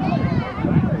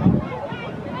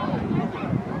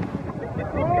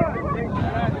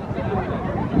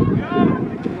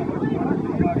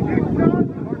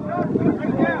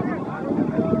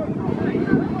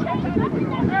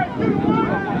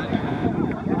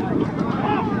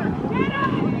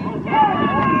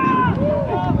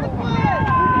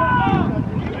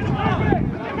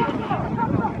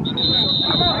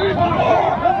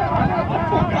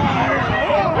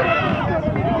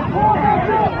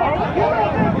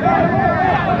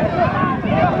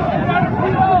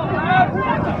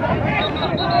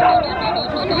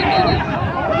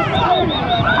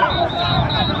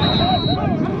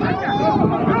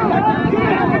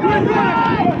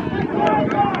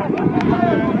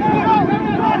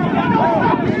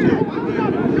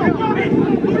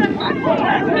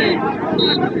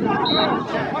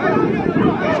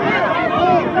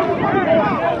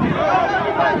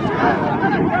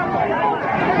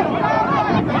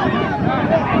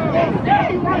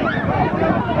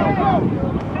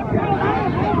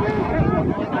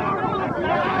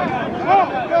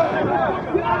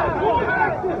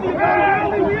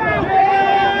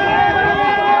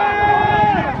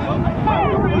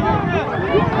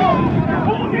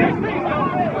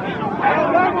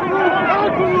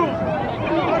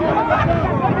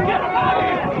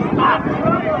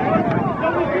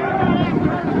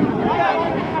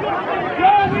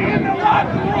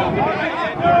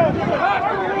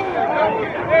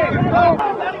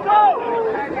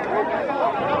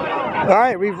 All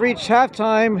right, we've reached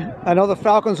halftime. I know the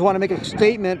Falcons want to make a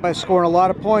statement by scoring a lot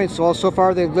of points. Well, so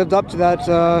far they've lived up to that.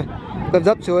 Lived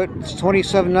up to it. It's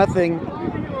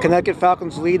 27-0. Connecticut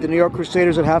Falcons lead the New York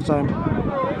Crusaders at halftime.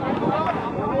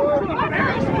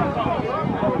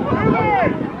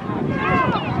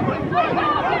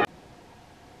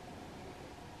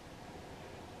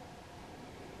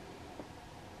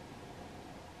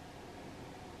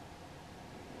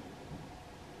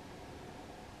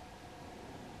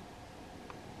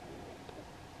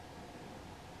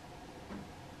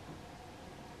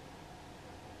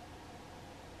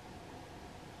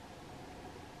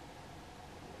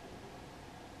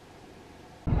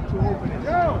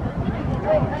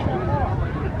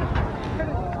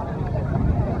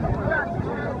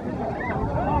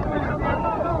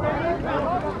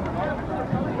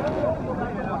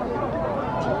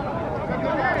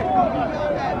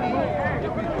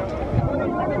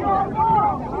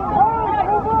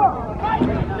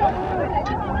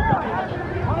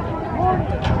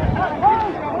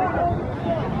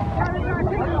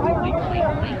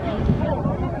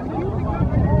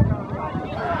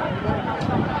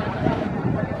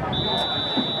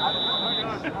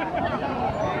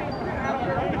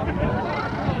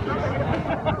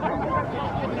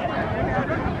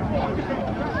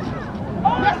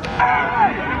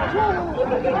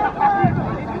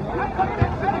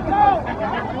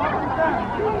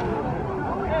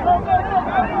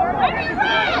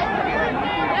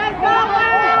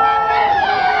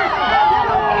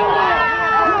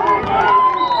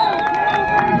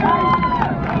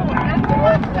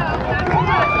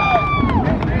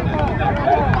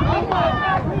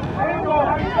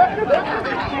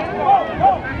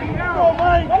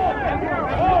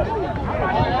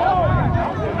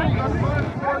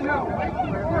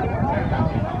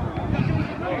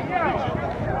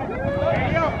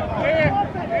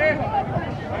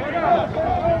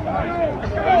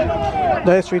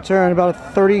 Nice return, about a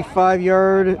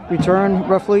 35-yard return,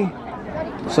 roughly.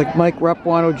 It's like Mike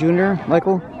Rapuano Jr.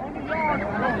 Michael.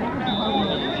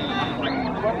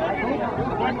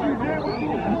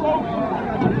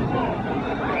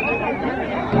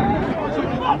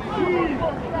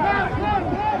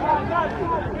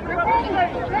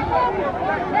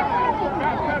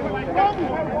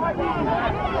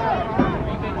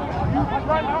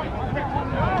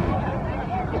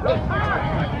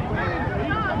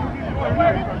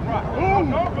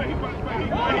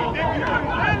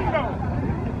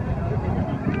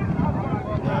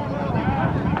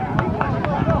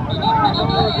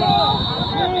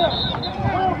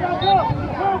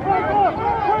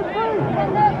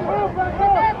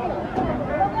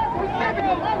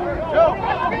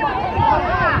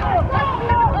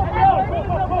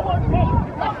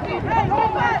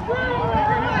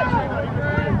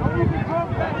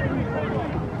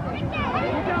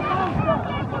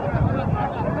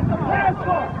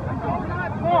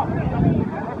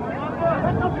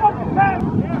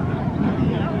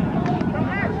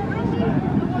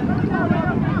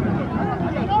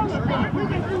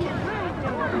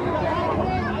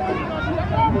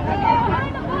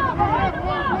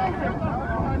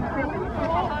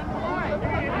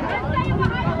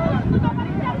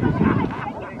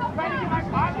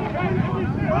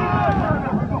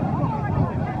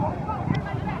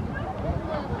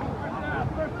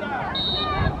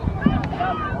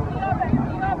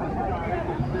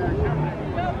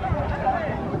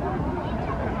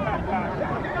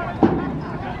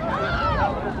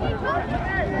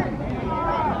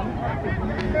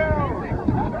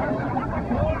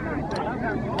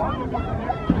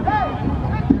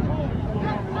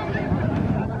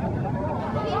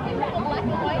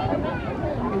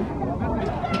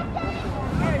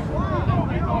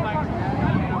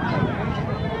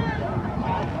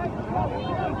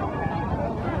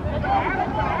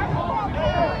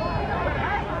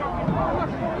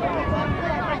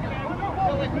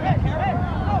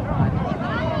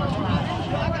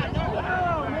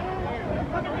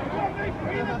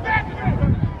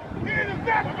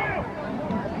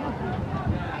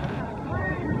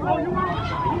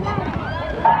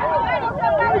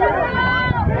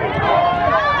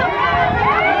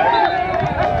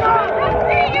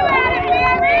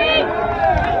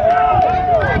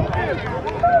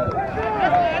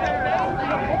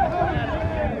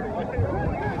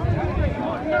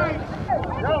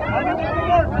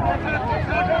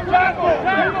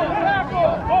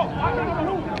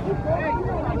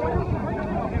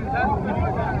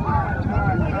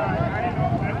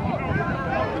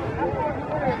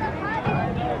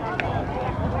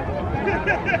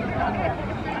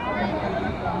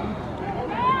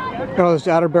 Carlos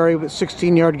Atterbury with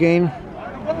 16-yard gain.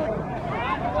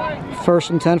 1st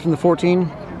and 10 from the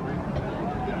 14.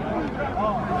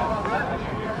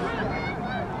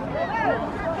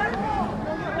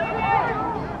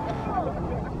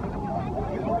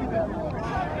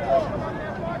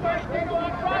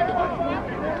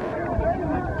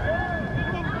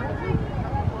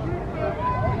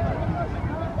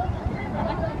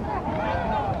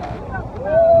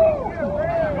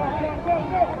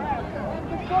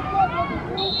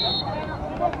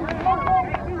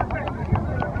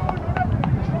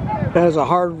 That is a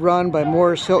hard run by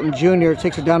Morris Hilton Jr.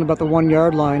 Takes it down about the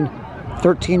 1-yard line.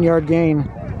 13-yard gain.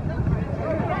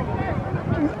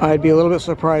 I'd be a little bit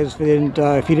surprised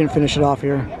if he didn't finish it off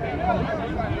here.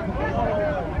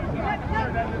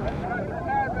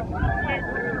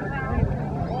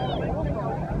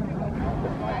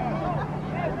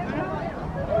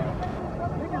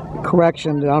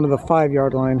 Correction, down to the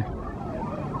 5-yard line.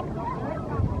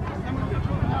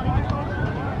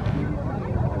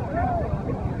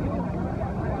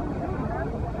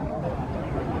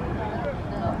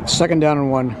 Second down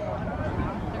and 1.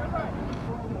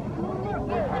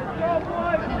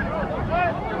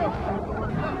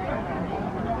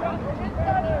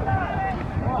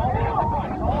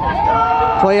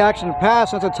 Play action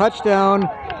pass, that's a touchdown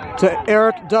to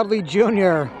Eric Dudley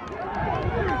Jr.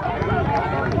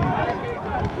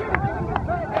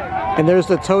 And there's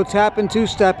the toe tap and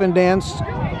 2-step and dance.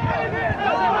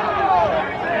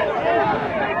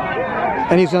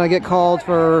 And he's going to get called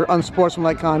for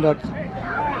unsportsmanlike conduct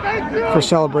for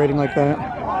celebrating like that.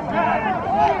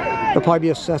 He'll probably be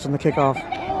assessed on the kickoff.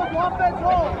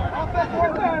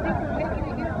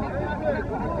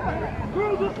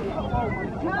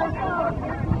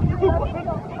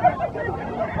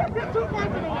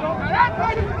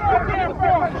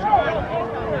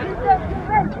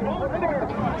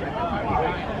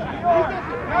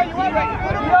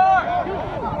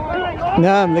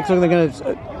 Yeah, looks like they're going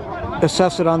to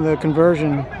assess it on the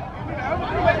conversion.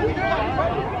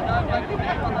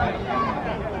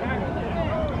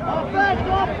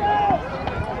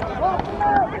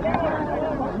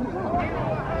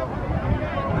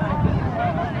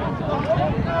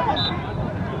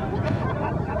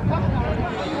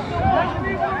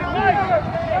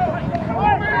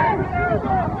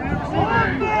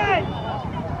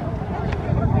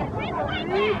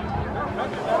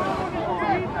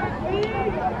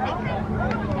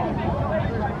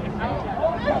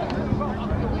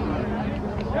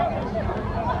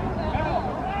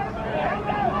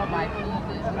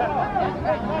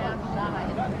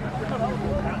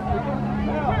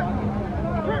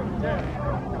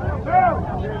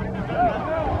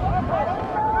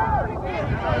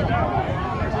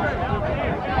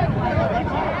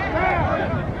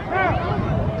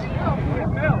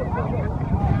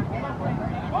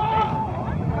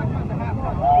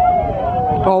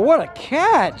 Oh, what a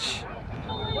catch!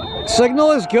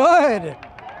 Signal is good.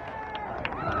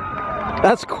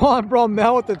 That's Quan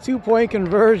Bromell with the 2-point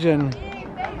conversion.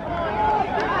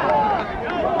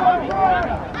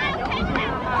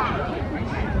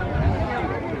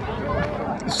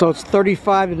 So it's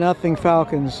 35-0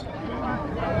 Falcons.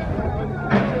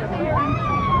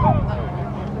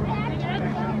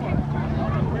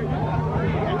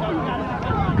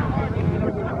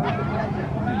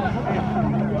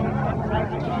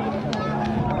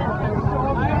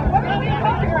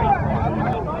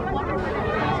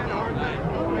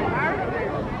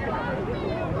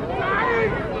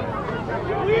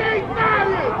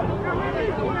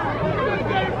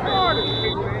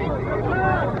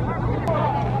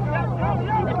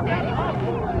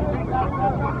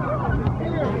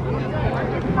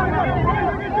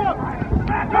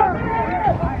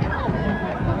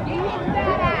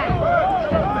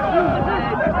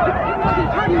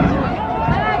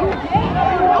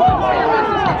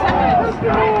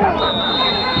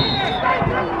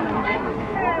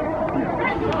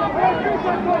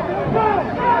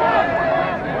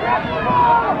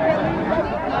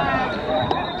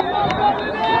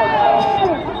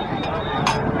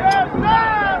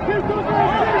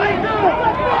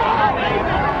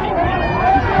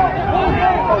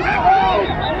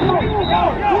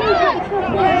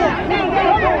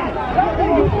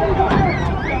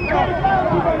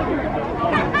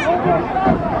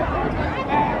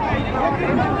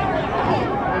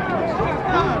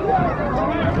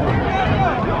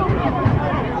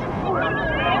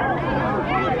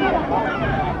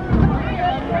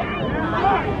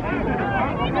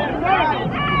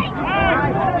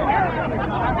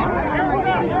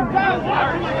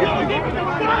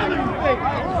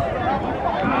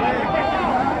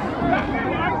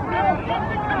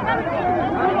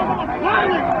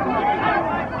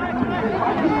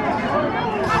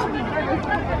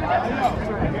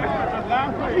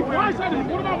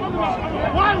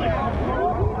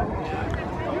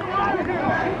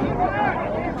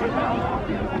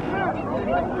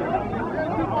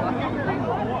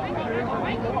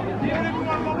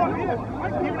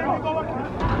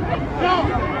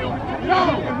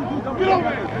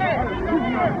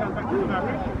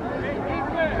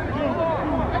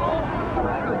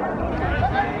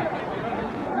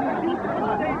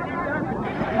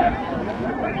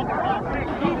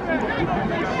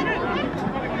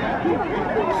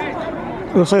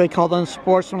 Looks like they called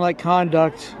unsportsmanlike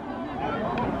conduct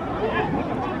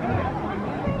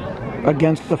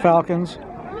against the Falcons.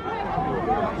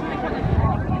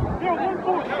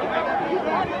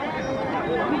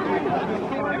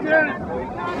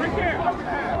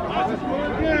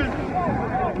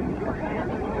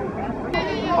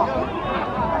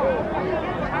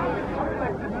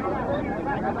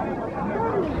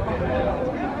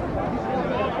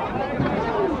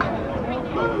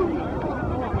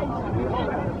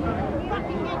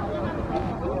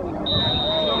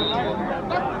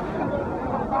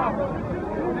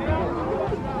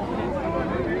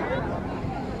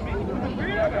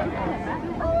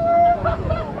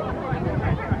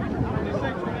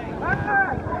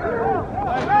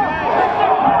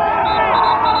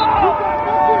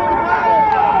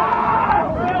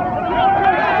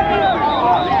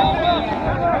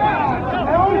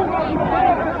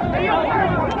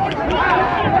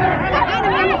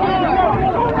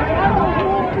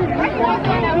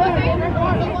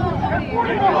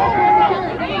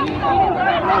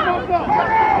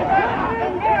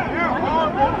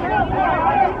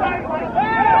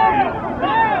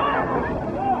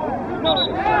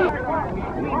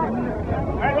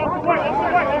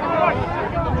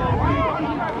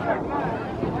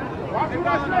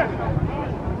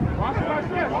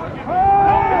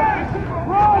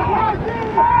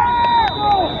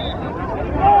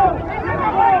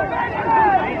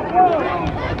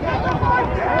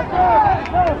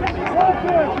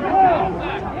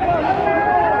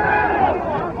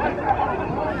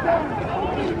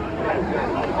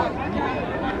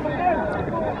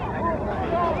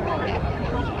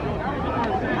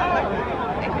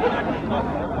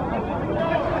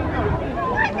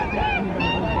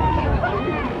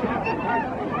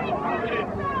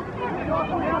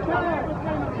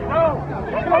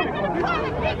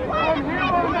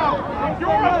 You're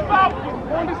a Falcon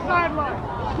on the sideline.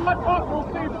 Shut up, we'll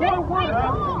say one word.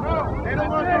 They don't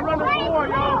want to run the floor,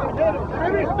 y'all.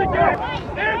 Finish the game.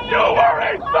 If you were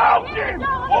a Falcon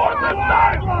on the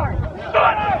sideline,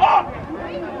 shut up.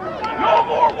 No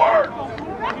more words.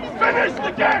 Finish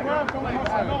the game.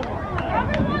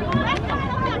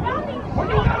 When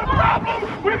you got a problem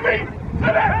with me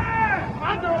today.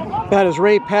 That is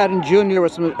Ray Patton Jr.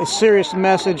 with a serious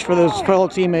message for those fellow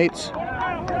teammates.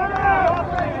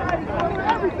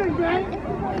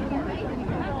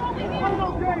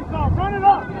 Run it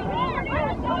up!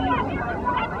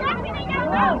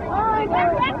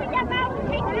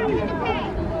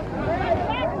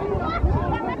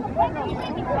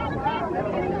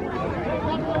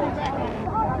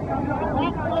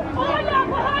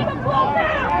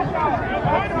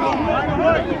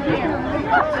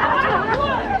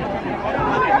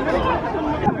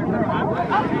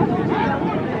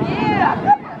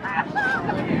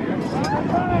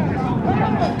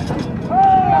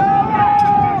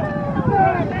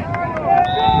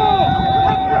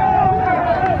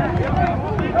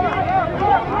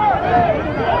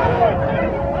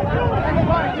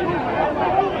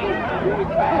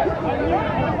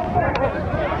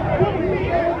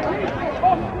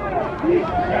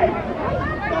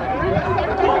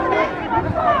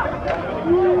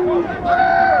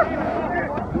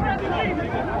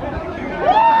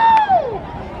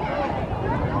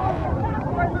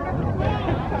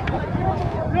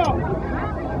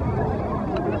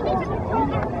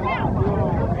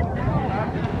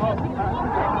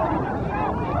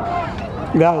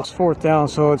 That was 4th down,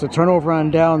 so it's a turnover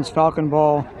on downs, Falcon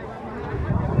ball.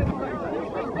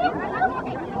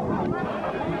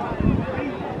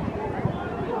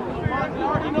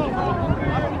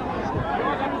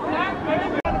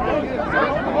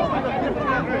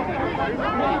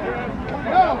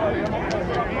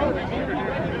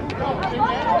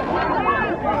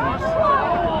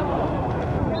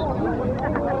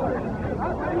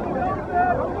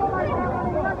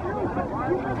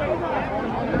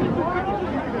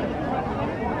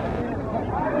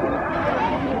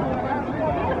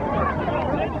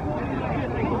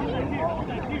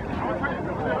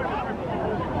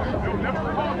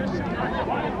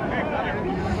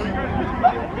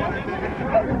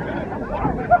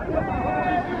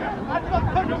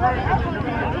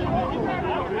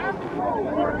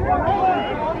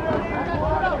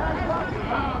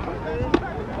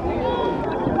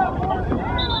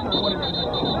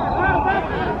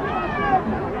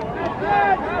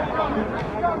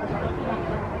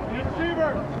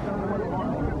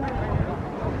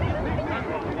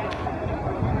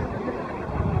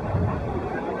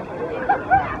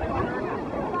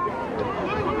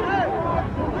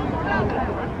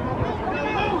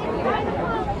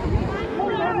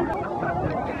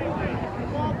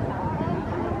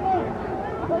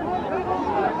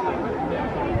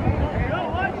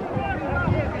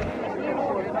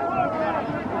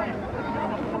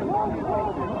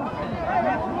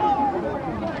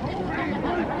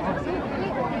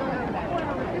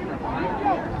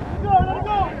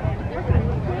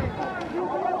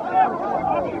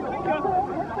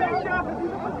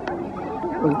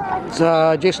 It's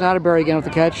Jason Atterbury again with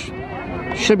the catch.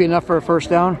 Should be enough for a first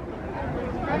down.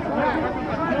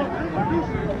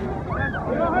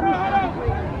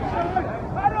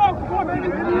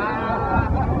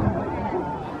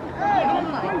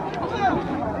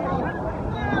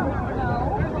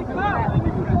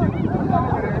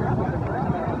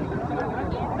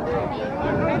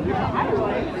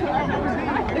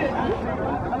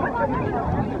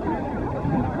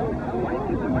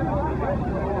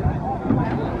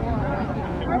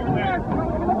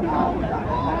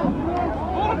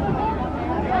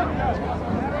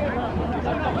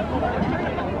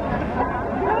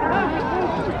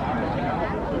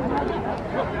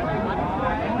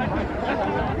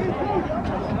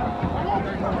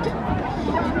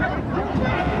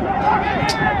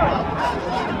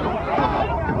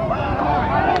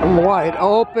 Wide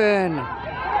open,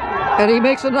 and he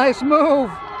makes a nice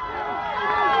move,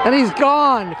 and he's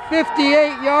gone.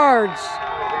 58 yards,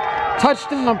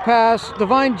 touchdown pass.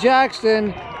 Divine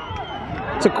Jackson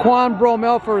to Quan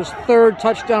Bromell for his third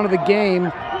touchdown of the game,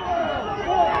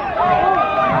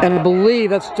 and I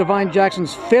believe that's Divine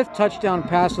Jackson's fifth touchdown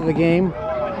pass of the game.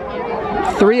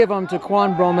 3 of them to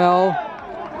Quan Bromell,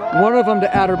 1 of them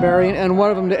to Atterbury, and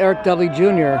 1 of them to Eric Dudley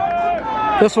Jr.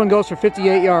 This one goes for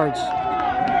 58 yards.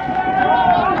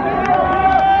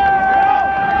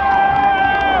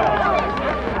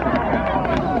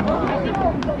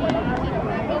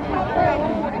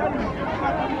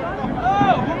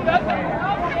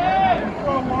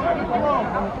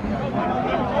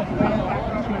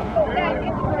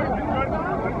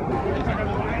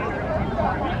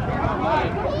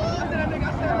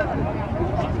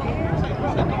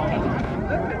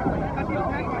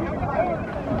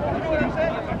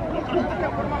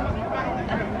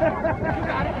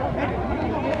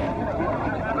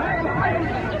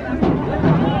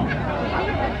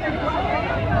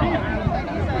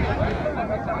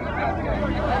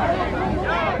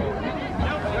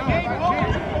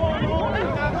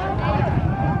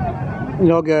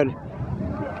 No good.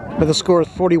 But the score is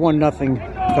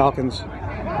 41-0 Falcons.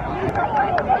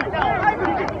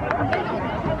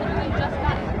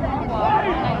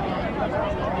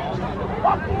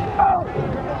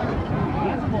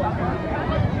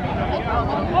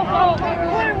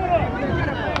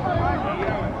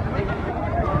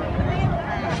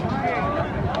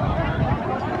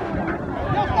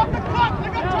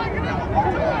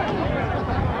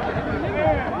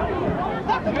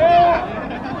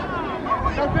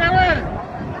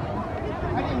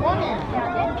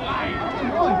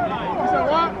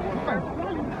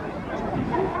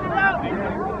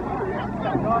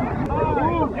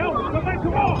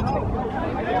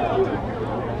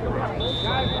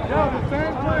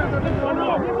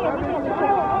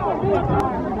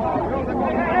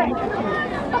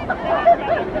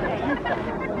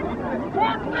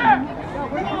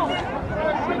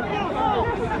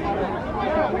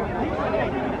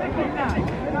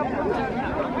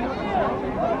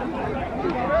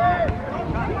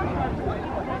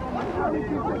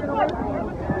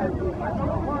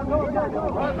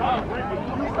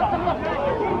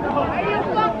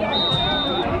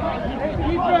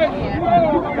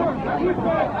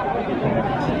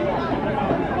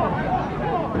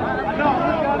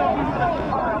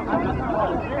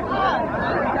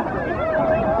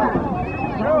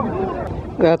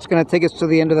 That's going to take us to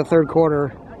the end of the third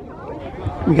quarter.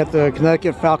 We got the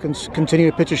Connecticut Falcons continue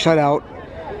to pitch a shutout,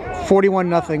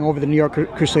 41-0 over the New York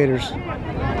Crusaders.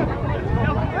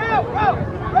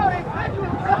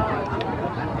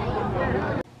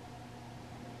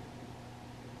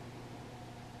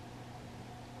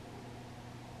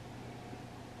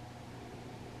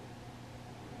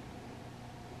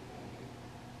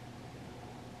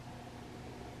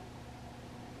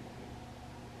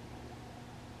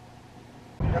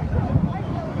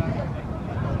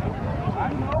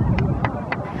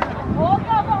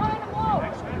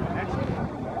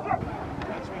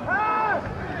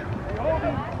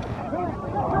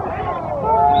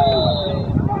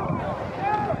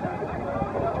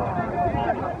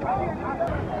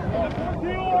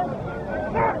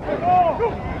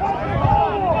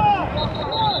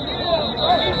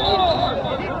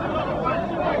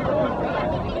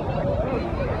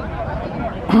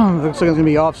 Looks like it's going to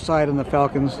be offside on the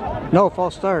Falcons. No,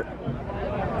 false start.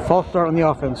 False start on the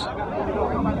offense.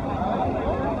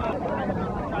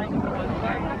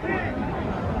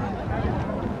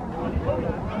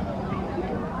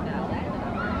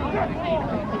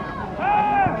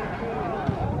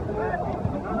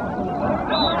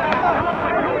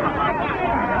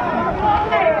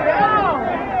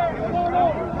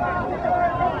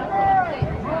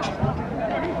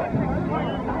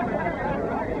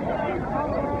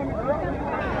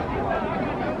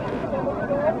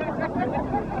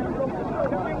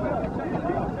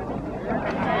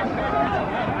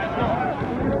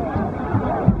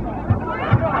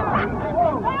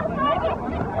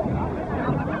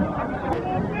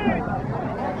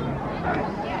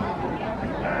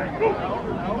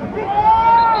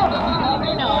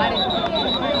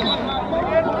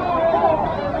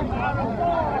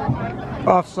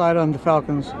 Offside on the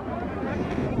Falcons.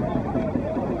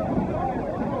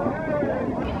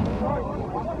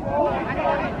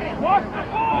 Watch the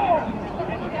ball!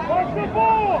 Watch the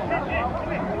ball!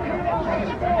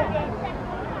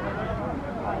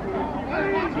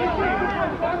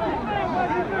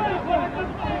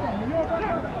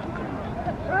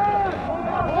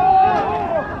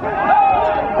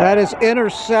 That is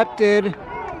intercepted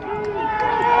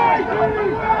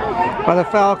by the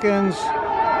Falcons.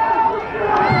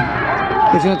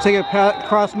 He's going to take it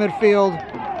across midfield.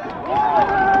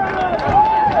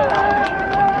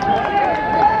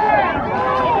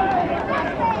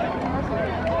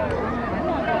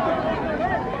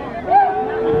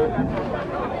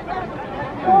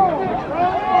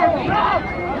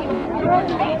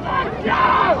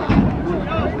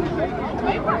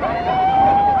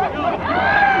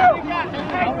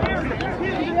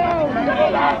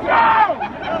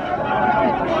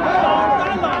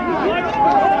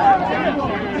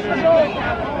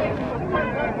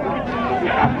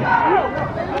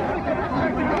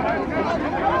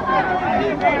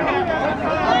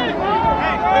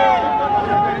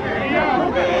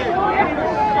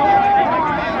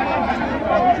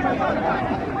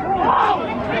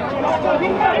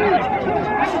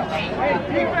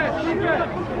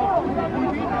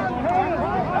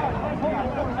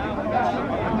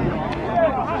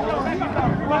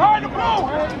 Behind the ball!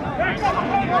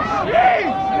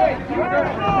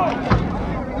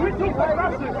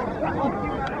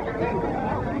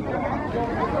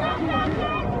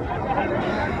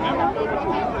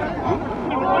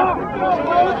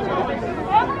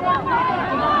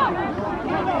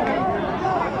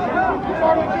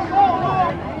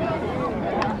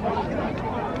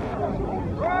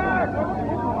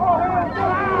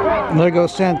 And there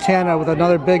goes Santana with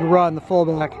another big run, the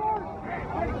fullback.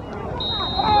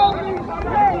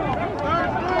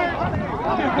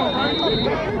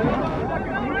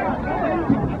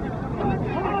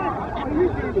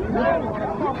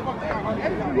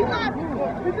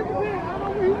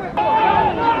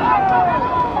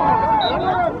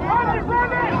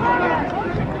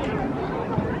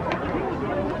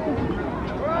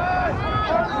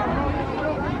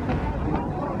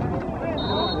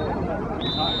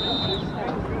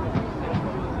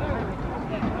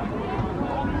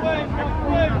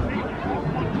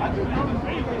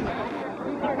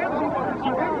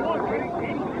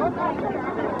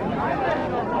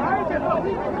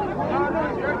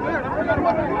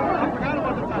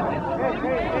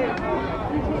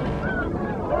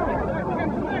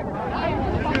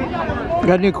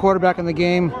 Got a new quarterback in the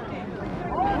game,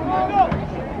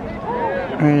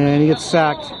 and he gets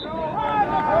sacked.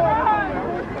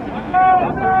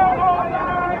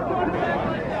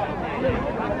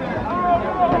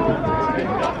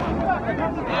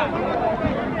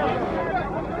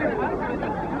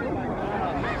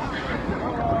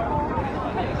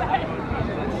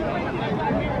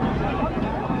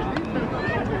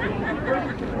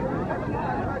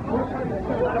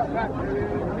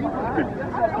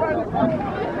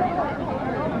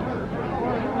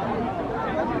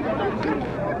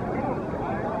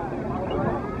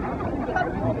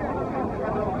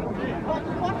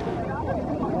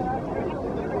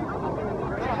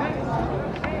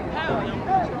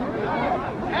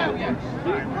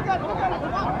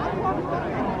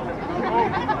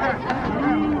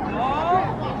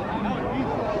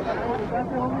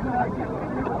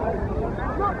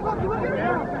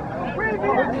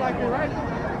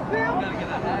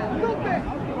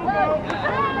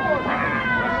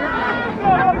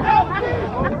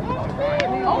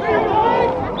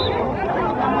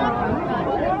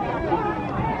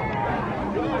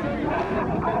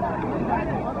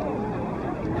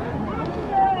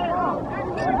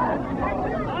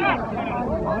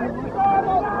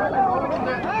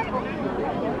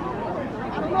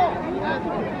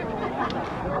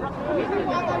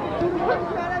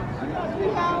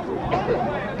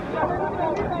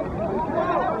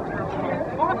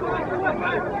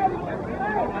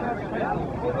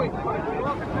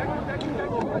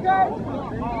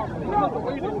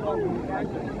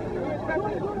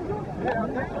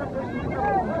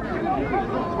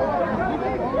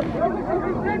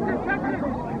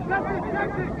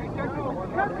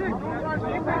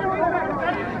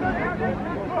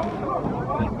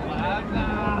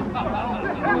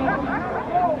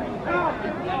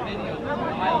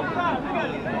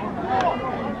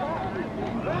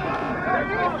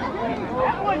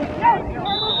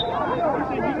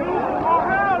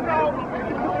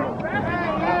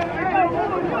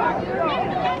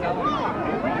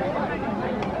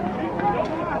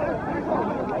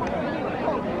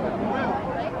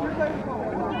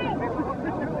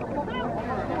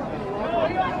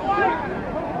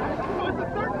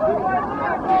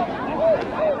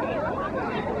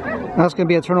 That's going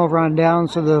to be a turnover on down,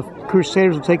 so the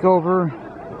Crusaders will take over.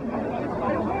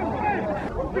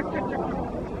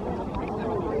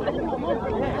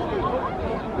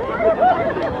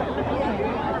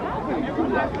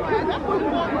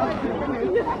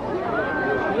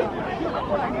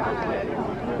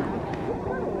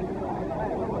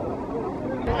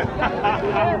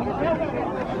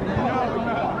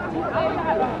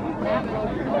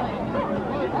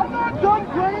 I'm not done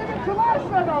playing until I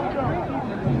said I'm done.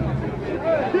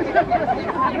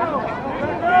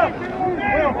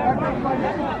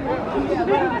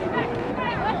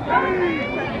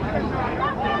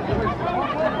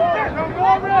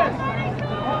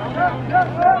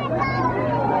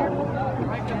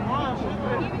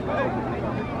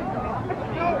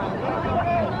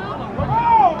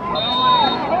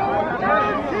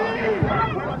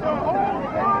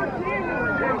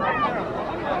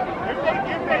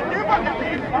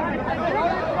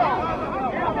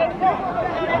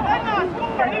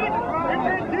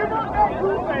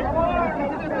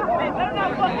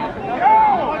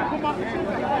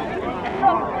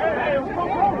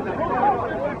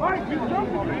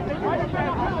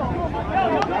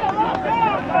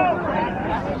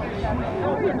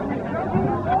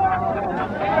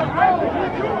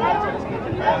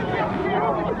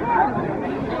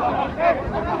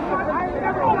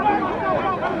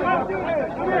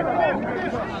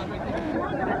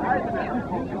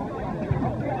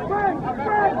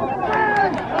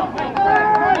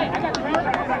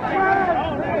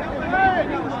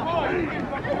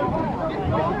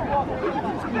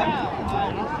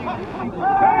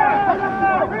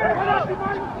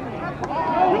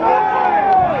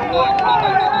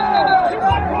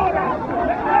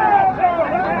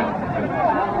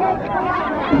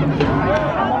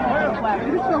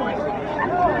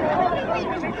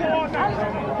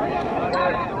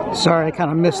 Sorry, I kind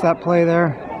of missed that play there.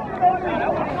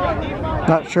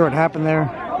 Not sure what happened there.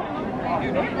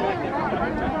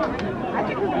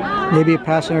 Maybe a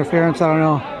pass interference, I don't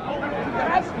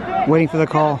know. Waiting for the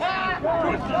call.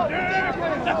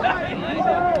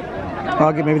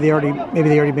 Okay, maybe they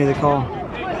already made the call.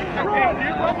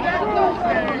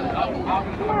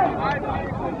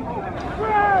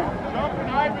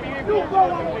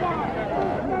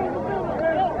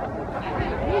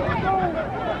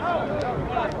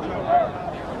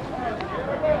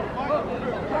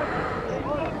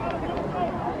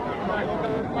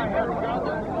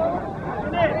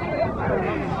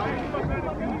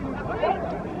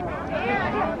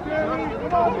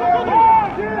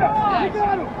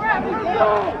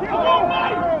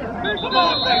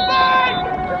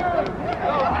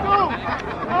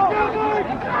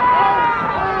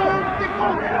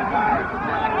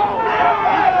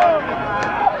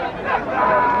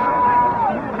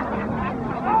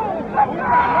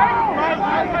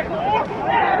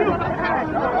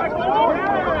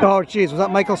 Oh, geez, was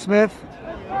that Michael Smith?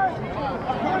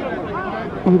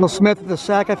 Michael Smith with the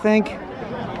sack, I think.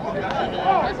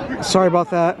 Sorry about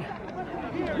that.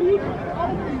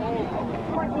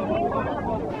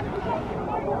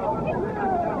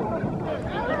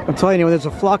 I'm telling you, when there's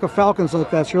a flock of Falcons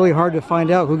like that, it's really hard to find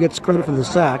out who gets credit for the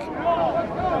sack.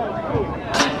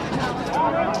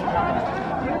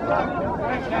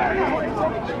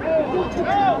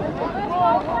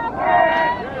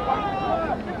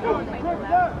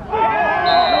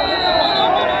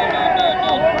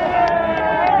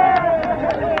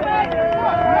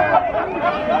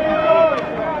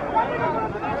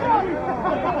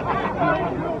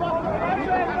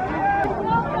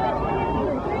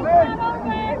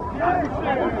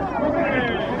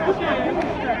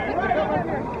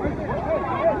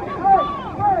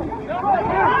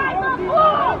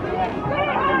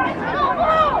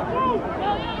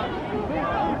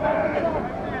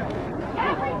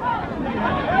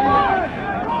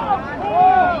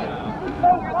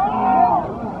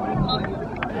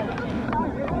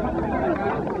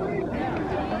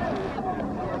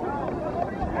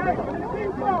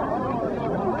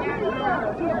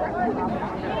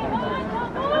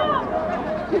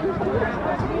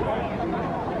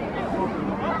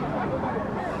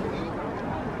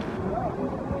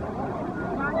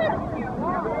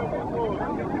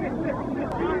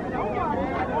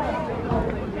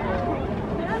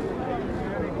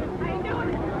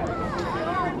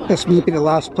 This might be the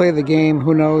last play of the game,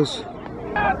 who knows?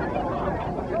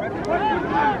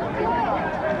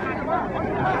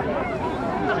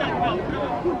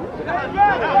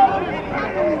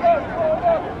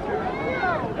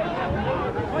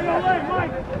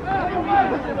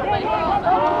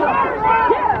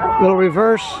 Little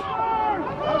reverse.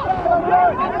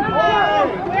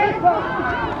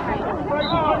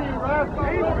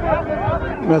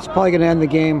 That's probably going to end the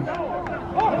game.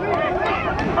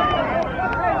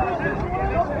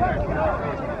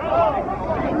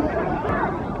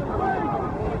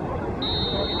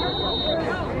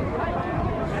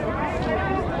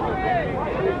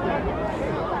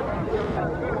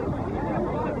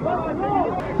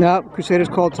 No, Crusaders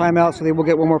called timeout, so they will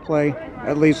get one more play,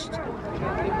 at least.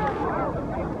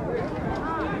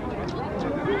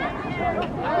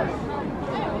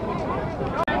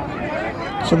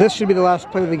 So this should be the last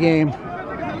play of the game.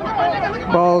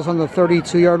 Ball's on the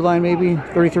 32-yard line, maybe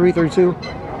 33, 32. Boom!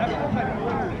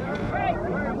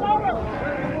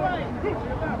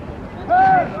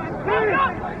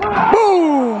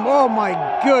 Oh my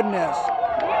goodness!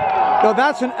 So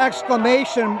that's an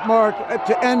exclamation mark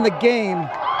to end the game.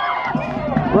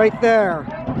 Right there.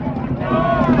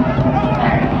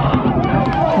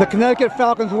 The Connecticut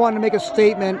Falcons wanted to make a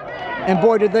statement, and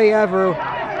boy did they ever,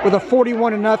 with a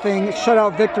 41-0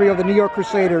 shutout victory of the New York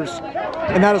Crusaders.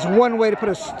 And that is one way to put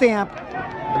a stamp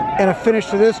and a finish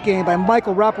to this game by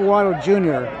Michael Rapuato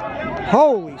Jr.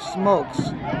 Holy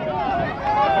smokes.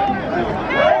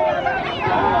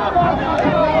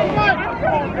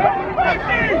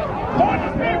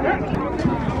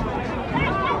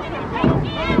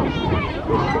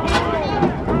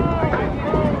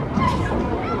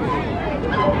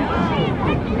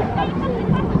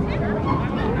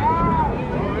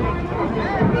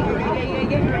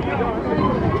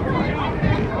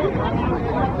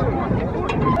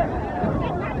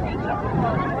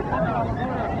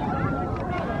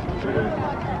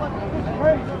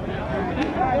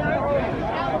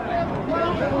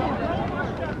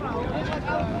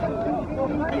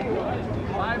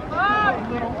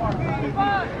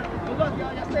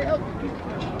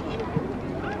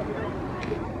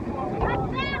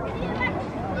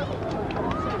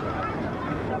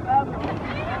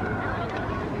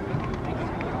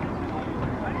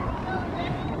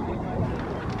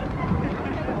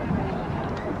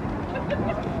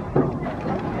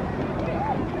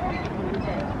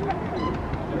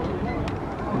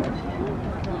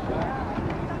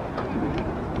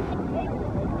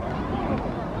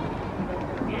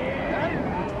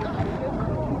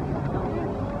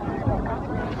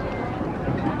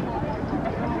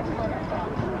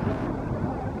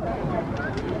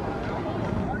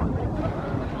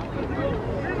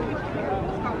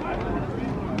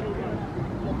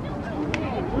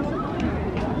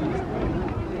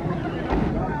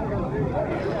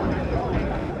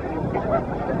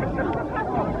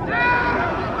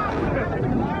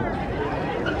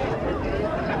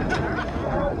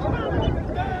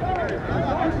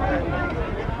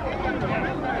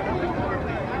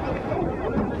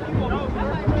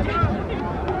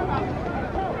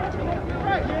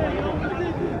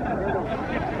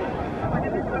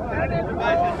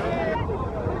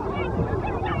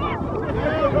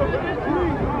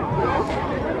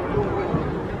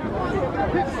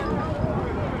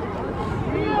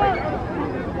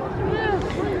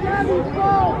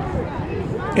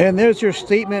 And there's your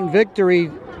statement victory.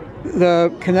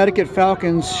 The Connecticut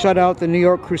Falcons shut out the New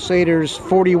York Crusaders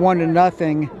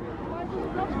 41-0.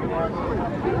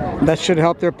 That should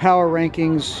help their power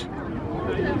rankings.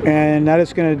 And that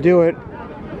is going to do it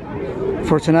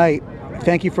for tonight.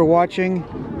 Thank you for watching.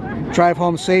 Drive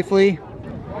home safely.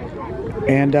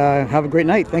 And have a great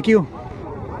night. Thank you.